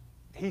that?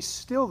 He's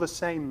still the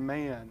same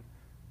man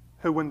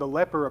who, when the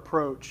leper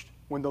approached,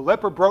 when the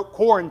leper broke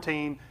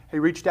quarantine, He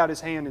reached out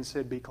His hand and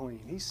said, be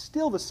clean. He's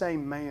still the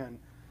same man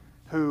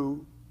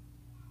who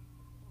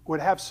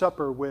would have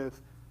supper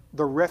with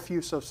the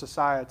refuse of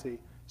society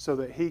so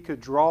that He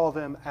could draw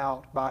them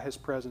out by His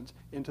presence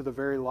into the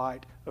very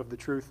light of the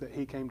truth that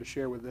He came to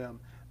share with them,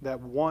 that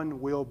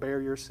one will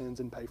bear your sins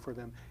and pay for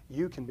them.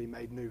 You can be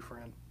made new,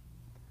 friend.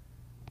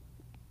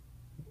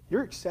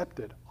 You're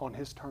accepted on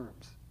His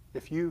terms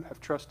if you have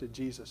trusted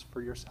Jesus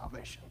for your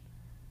salvation.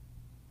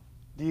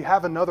 Do you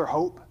have another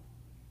hope?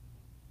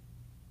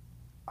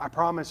 I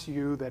promise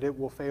you that it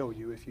will fail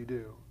you if you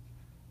do.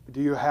 But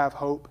do you have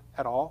hope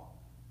at all?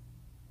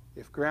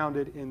 If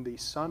grounded in the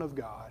Son of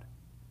God,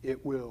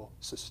 it will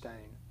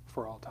sustain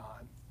for all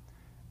time.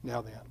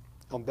 Now then,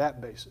 on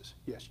that basis,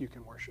 yes, you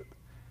can worship.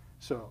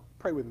 So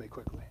pray with me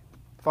quickly.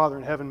 Father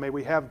in heaven, may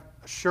we have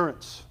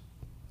assurance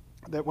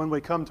that when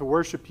we come to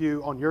worship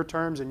You on Your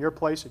terms, in Your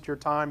place, at Your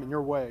time, in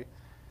Your way,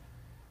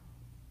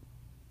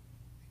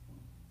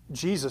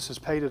 Jesus has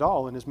paid it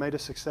all and has made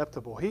us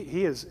acceptable.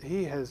 He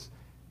has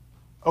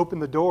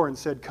opened the door and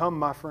said, come,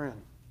 my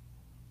friend.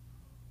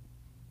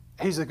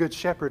 He's a good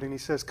shepherd, and He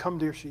says, come,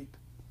 dear sheep.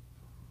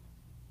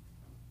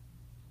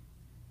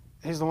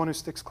 He's the one who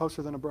sticks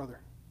closer than a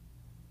brother.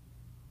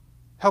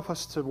 Help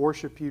us to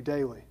worship You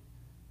daily.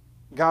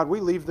 God, we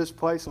leave this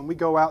place and we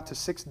go out to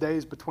 6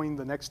 days between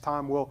the next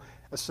time we'll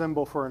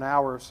assemble for an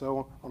hour or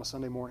so on a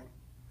Sunday morning.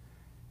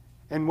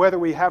 And whether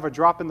we have a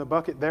drop in the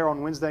bucket there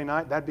on Wednesday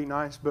night, that'd be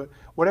nice. But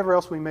whatever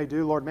else we may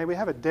do, Lord, may we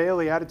have a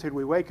daily attitude.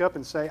 We wake up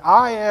and say,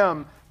 I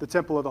am the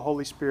temple of the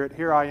Holy Spirit.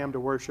 Here I am to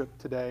worship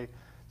today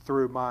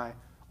through my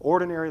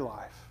ordinary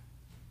life.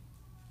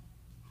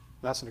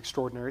 That's an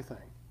extraordinary thing.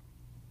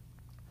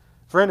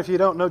 Friend, if you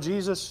don't know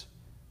Jesus,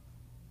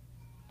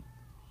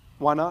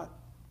 why not?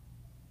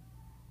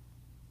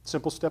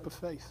 Simple step of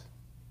faith.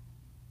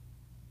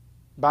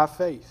 By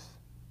faith,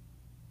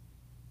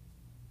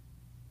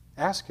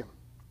 ask Him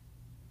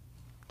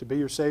to be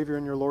your Savior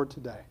and your Lord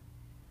today.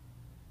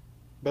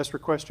 Best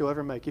request you'll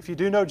ever make. If you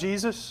do know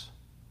Jesus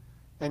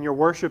and your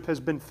worship has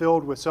been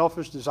filled with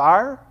selfish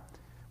desire,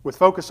 with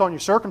focus on your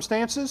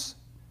circumstances,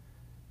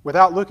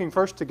 without looking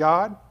first to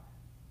God,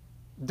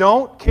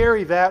 don't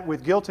carry that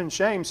with guilt and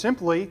shame.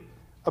 Simply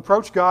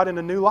approach God in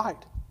a new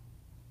light.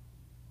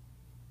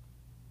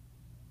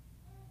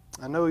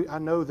 I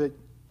know that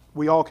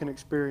we all can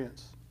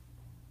experience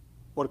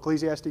what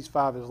Ecclesiastes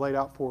 5 has laid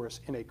out for us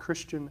in a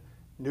Christian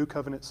New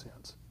Covenant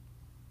sense.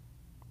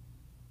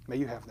 May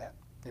you have that.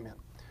 Amen.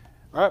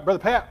 All right, Brother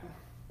Pat,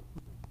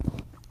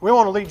 we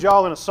want to lead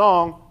y'all in a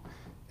song.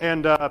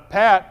 And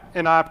Pat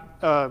and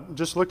I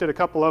just looked at a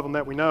couple of them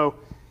that we know.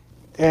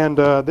 And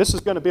this is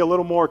going to be a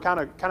little more, kind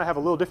of have a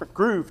little different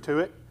groove to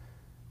it.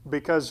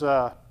 Because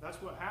that's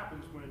what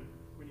happens when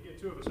you get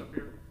two of us up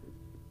here.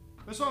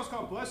 This song is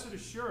called Blessed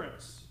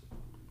Assurance.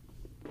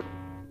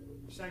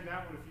 We sang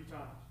that one a few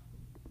times.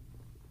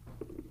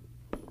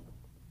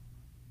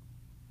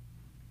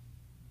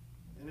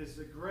 And it's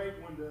a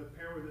great one to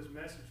pair with this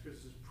message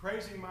because it's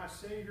praising my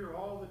Savior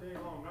all the day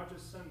long, not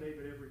just Sunday,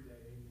 but every day.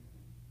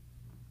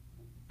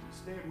 Amen.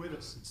 Stand with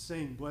us and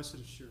sing Blessed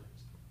Assurance.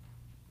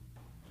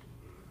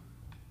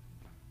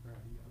 All right,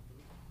 you got it.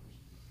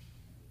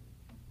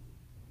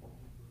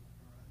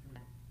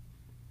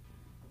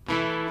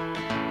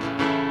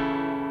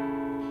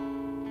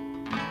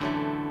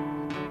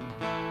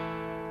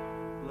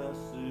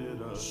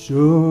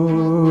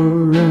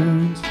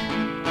 Assurance,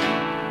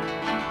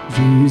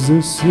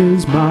 Jesus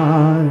is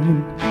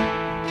mine.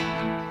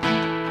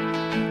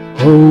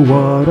 Oh,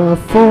 what a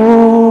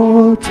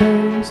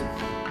foretaste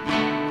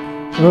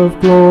of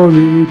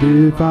glory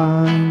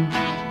divine,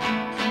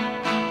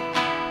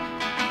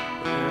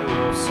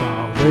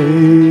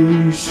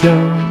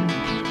 salvation,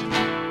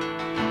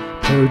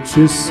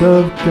 purchase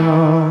of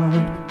God,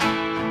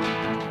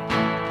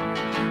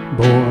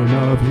 born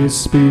of His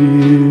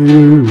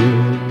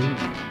Spirit,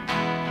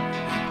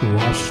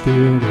 washed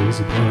in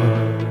His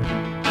blood.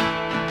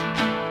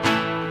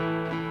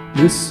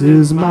 This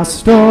is my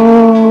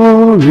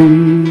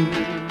story,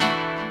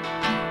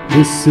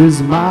 this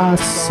is my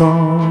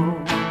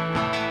song,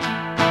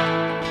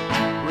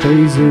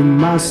 praising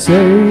my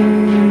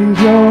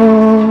Savior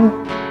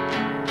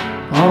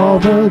all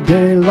the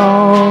day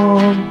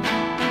long.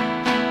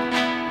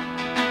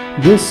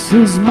 This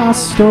is my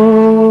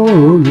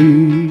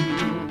story,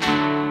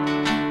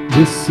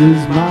 this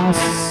is my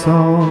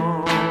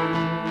song,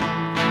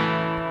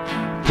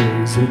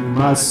 praising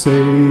my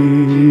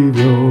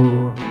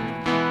Savior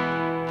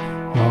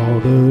all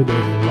the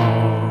day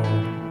long.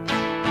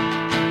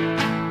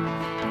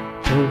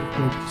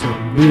 Perfect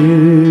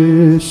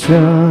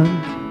submission,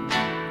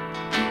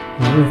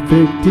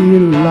 perfect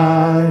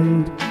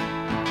delight,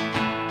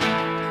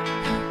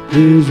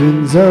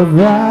 visions of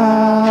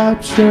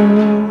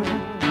rapture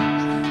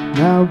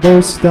now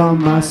burst on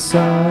my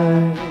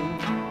sight.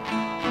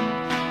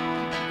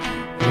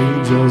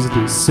 Angels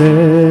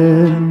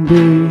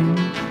descending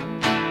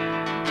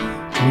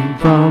came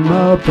from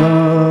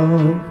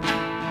above,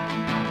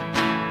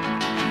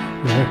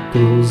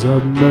 echoes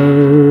of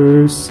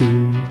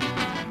mercy,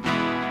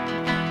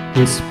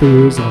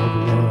 whispers of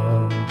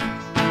love.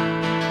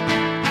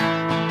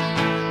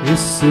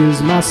 This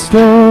is my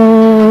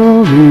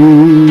story,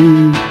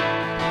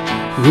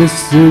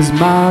 this is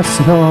my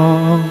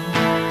song,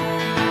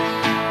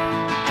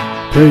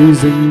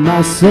 praising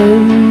my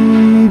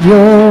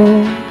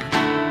Savior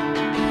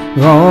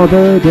all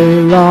the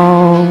day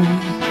long.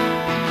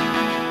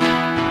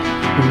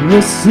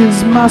 This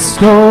is my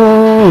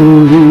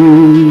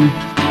story,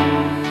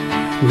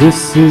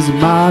 this is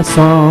my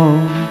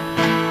song,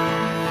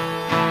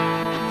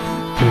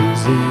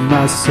 praising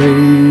my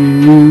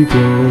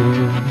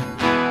Savior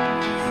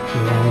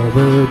all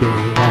the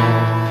day long.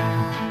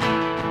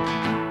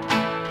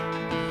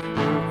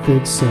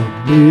 Perfect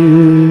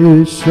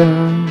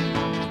submission,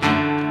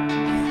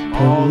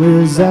 all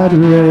is at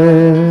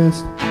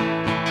rest.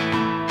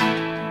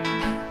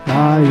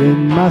 I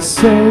in my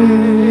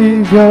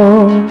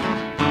Savior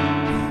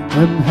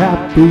am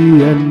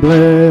happy and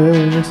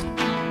blessed,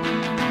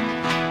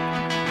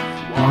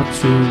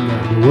 watching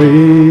and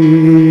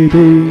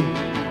waiting,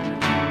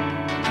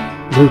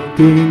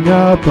 looking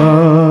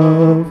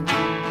above,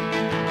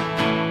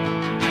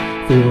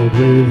 filled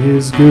with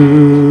His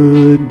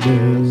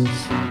goodness,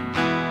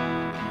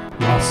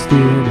 lost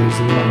in His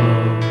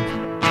love.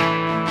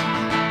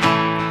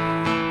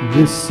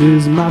 This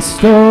is my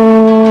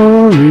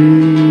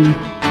story,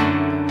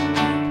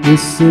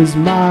 this is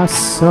my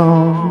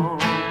song,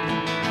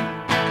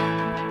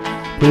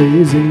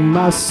 praising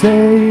my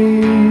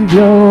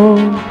Savior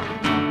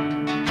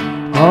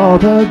all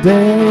the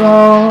day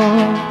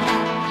long.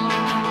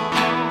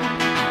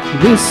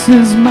 This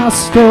is my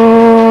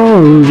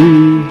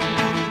story,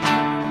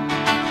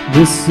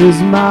 this is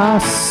my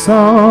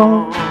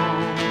song,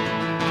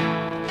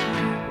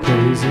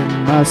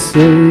 my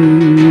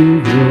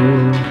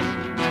Savior.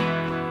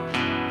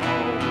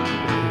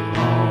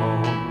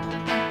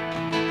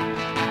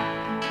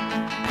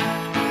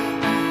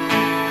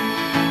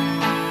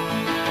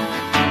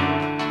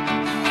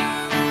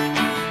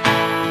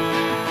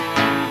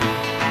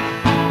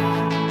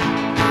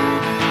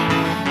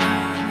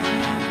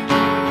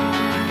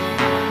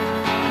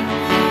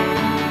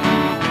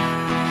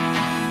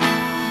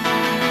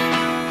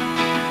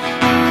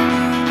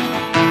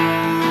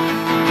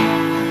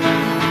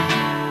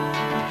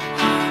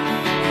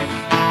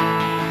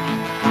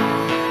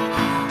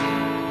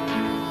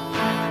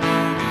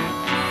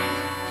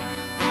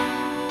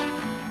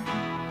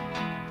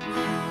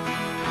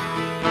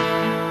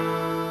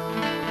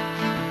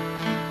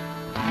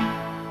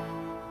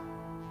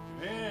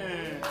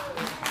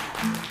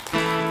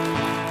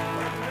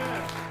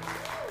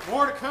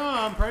 More to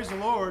come, praise the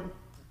Lord.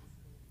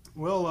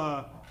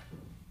 We'll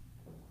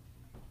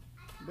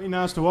be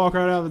nice to walk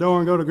right out the door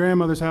and go to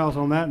grandmother's house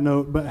on that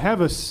note, but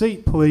have a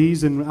seat,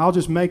 please, and I'll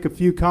just make a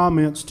few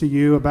comments to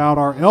you about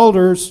our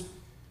elders.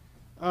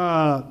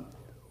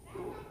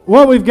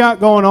 What we've got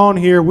going on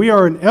here, we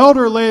are an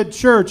elder-led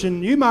church,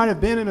 and you might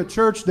have been in a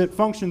church that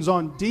functions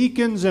on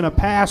deacons and a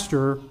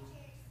pastor,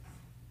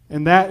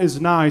 and that is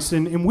nice.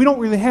 And we don't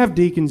really have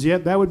deacons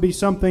yet. That would be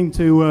something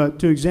to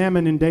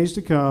examine in days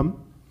to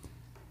come.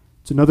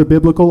 It's another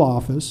biblical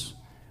office.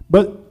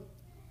 But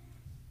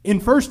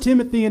in 1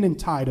 Timothy and in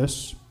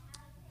Titus,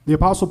 the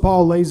Apostle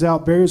Paul lays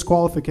out various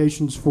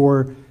qualifications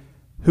for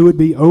who would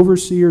be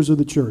overseers of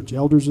the church,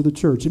 elders of the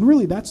church. And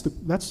really that's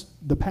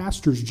the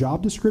pastor's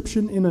job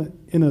description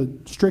in a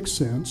strict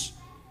sense.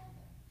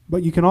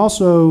 But you can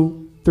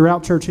also,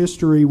 throughout church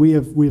history, we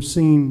have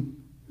seen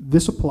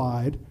this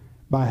applied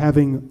by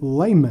having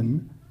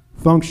laymen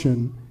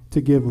function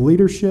to give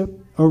leadership,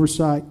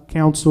 oversight,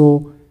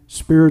 counsel,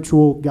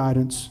 spiritual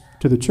guidance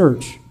to the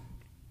church.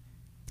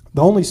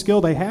 The only skill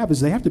they have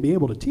is they have to be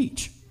able to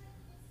teach.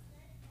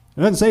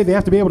 It doesn't say they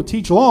have to be able to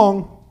teach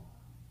long.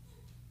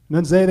 It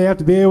doesn't say they have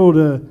to be able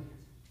to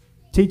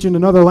teach in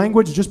another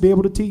language, just be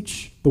able to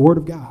teach the Word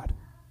of God.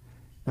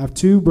 I have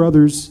two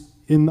brothers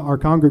in our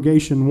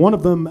congregation. One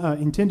of them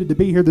intended to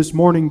be here this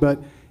morning,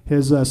 but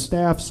his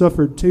staff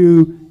suffered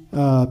two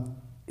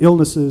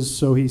illnesses,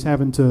 so he's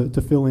having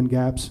to fill in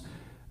gaps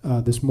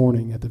this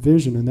morning at the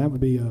Vision, and that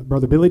would be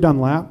Brother Billy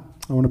Dunlap.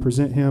 I want to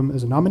present him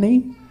as a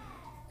nominee.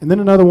 And then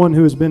another one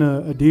who has been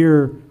a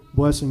dear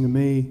blessing to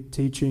me,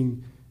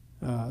 teaching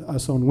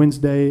us on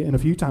Wednesday and a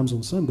few times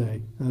on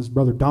Sunday, is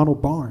Brother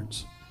Donald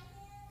Barnes.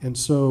 And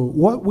so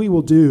what we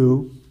will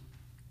do,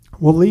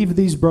 we'll leave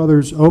these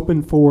brothers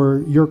open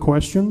for your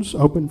questions,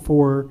 open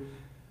for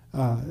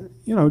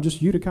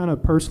just you to kind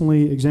of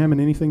personally examine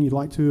anything you'd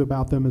like to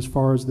about them as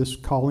far as this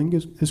calling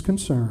is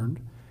concerned.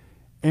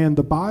 And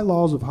the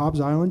bylaws of Hobbs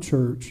Island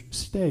Church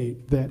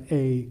state that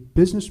a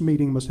business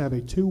meeting must have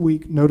a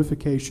 2-week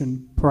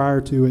notification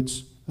prior to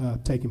its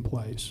taking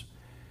place.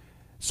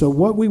 So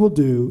what we will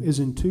do is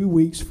in 2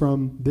 weeks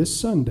from this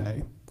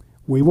Sunday,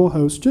 we will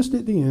host just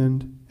at the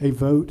end a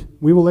vote.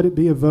 We will let it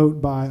be a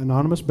vote by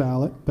anonymous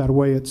ballot. That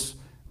way it's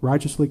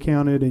righteously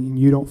counted and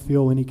you don't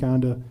feel any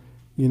kind of,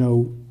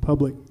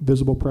 public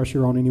visible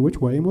pressure on any which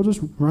way. And we'll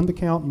just run the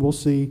count and we'll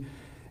see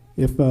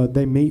if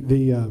they meet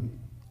the,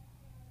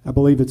 I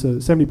believe it's a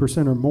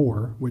 70% or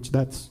more, which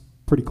that's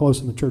pretty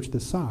close in the church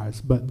this size,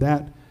 but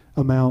that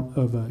amount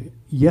of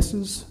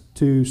yeses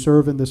to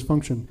serve in this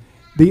function.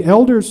 The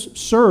elders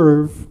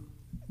serve,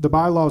 the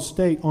bylaws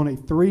state, on a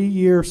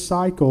 3-year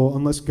cycle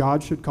unless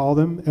God should call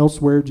them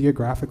elsewhere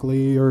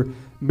geographically or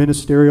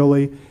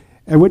ministerially,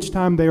 at which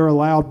time they are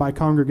allowed by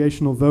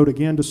congregational vote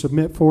again to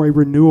submit for a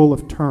renewal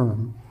of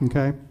term,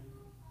 okay?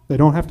 They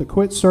don't have to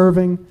quit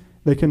serving.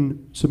 They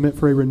can submit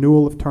for a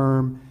renewal of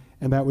term,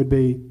 and that would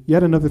be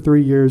yet another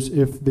 3 years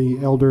if the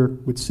elder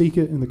would seek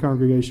it and the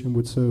congregation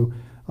would so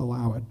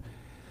allow it.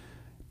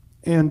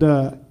 And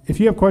if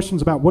you have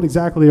questions about what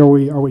exactly are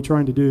we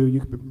trying to do, you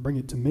can bring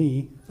it to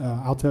me.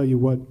 I'll tell you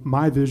what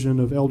my vision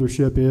of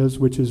eldership is,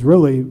 which is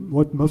really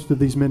what most of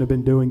these men have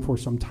been doing for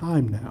some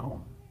time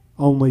now,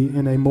 only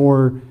in a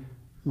more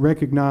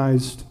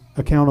recognized,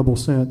 accountable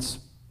sense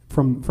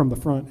from the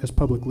front as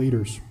public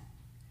leaders.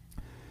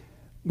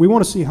 We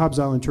want to see Hobbs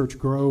Island Church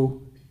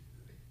grow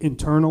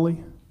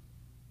internally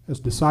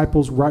as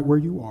disciples right where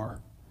you are,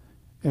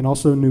 and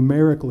also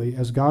numerically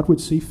as God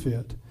would see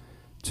fit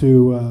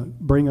to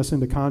bring us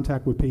into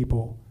contact with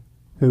people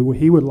who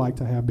he would like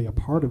to have be a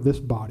part of this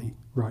body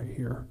right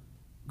here,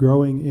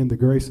 growing in the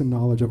grace and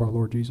knowledge of our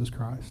Lord Jesus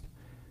Christ.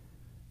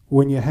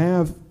 When you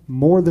have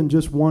more than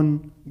just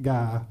one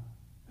guy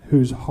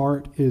whose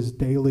heart is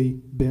daily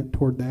bent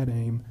toward that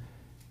aim,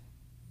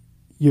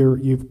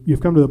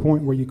 you've come to the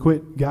point where you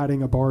quit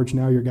guiding a barge,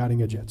 now you're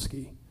guiding a jet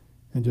ski,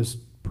 and just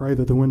pray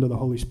that the wind of the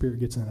Holy Spirit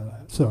gets into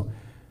that. So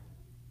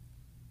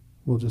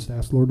we'll just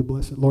ask Lord to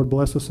bless it. Lord,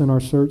 bless us in our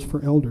search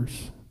for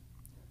elders.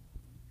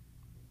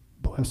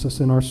 Bless us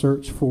in our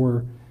search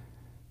for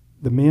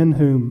the men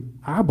whom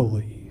I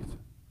believe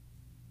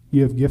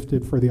you have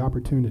gifted for the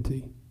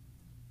opportunity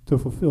to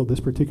fulfill this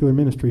particular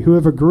ministry, who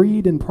have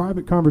agreed in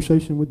private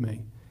conversation with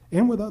me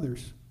and with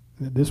others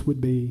that this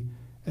would be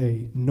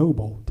a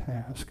noble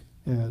task,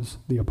 as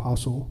the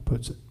apostle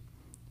puts it,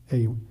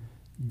 a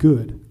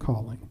good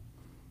calling.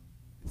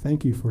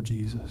 Thank you for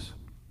Jesus.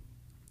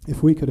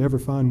 If we could ever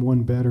find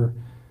one better,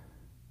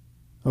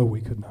 oh,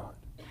 we could not.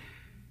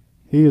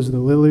 He is the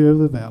lily of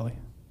the valley.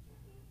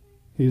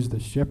 He is the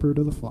shepherd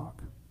of the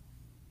flock.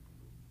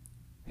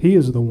 He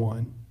is the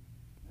one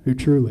who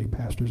truly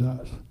pastors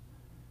us.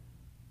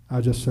 I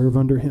just serve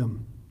under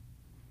him.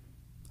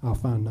 I'll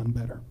find none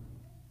better.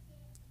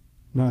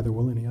 Neither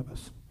will any of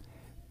us.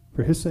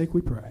 For his sake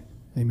we pray.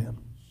 Amen.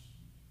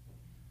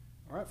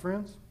 All right,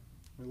 friends.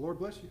 May the Lord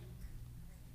bless you.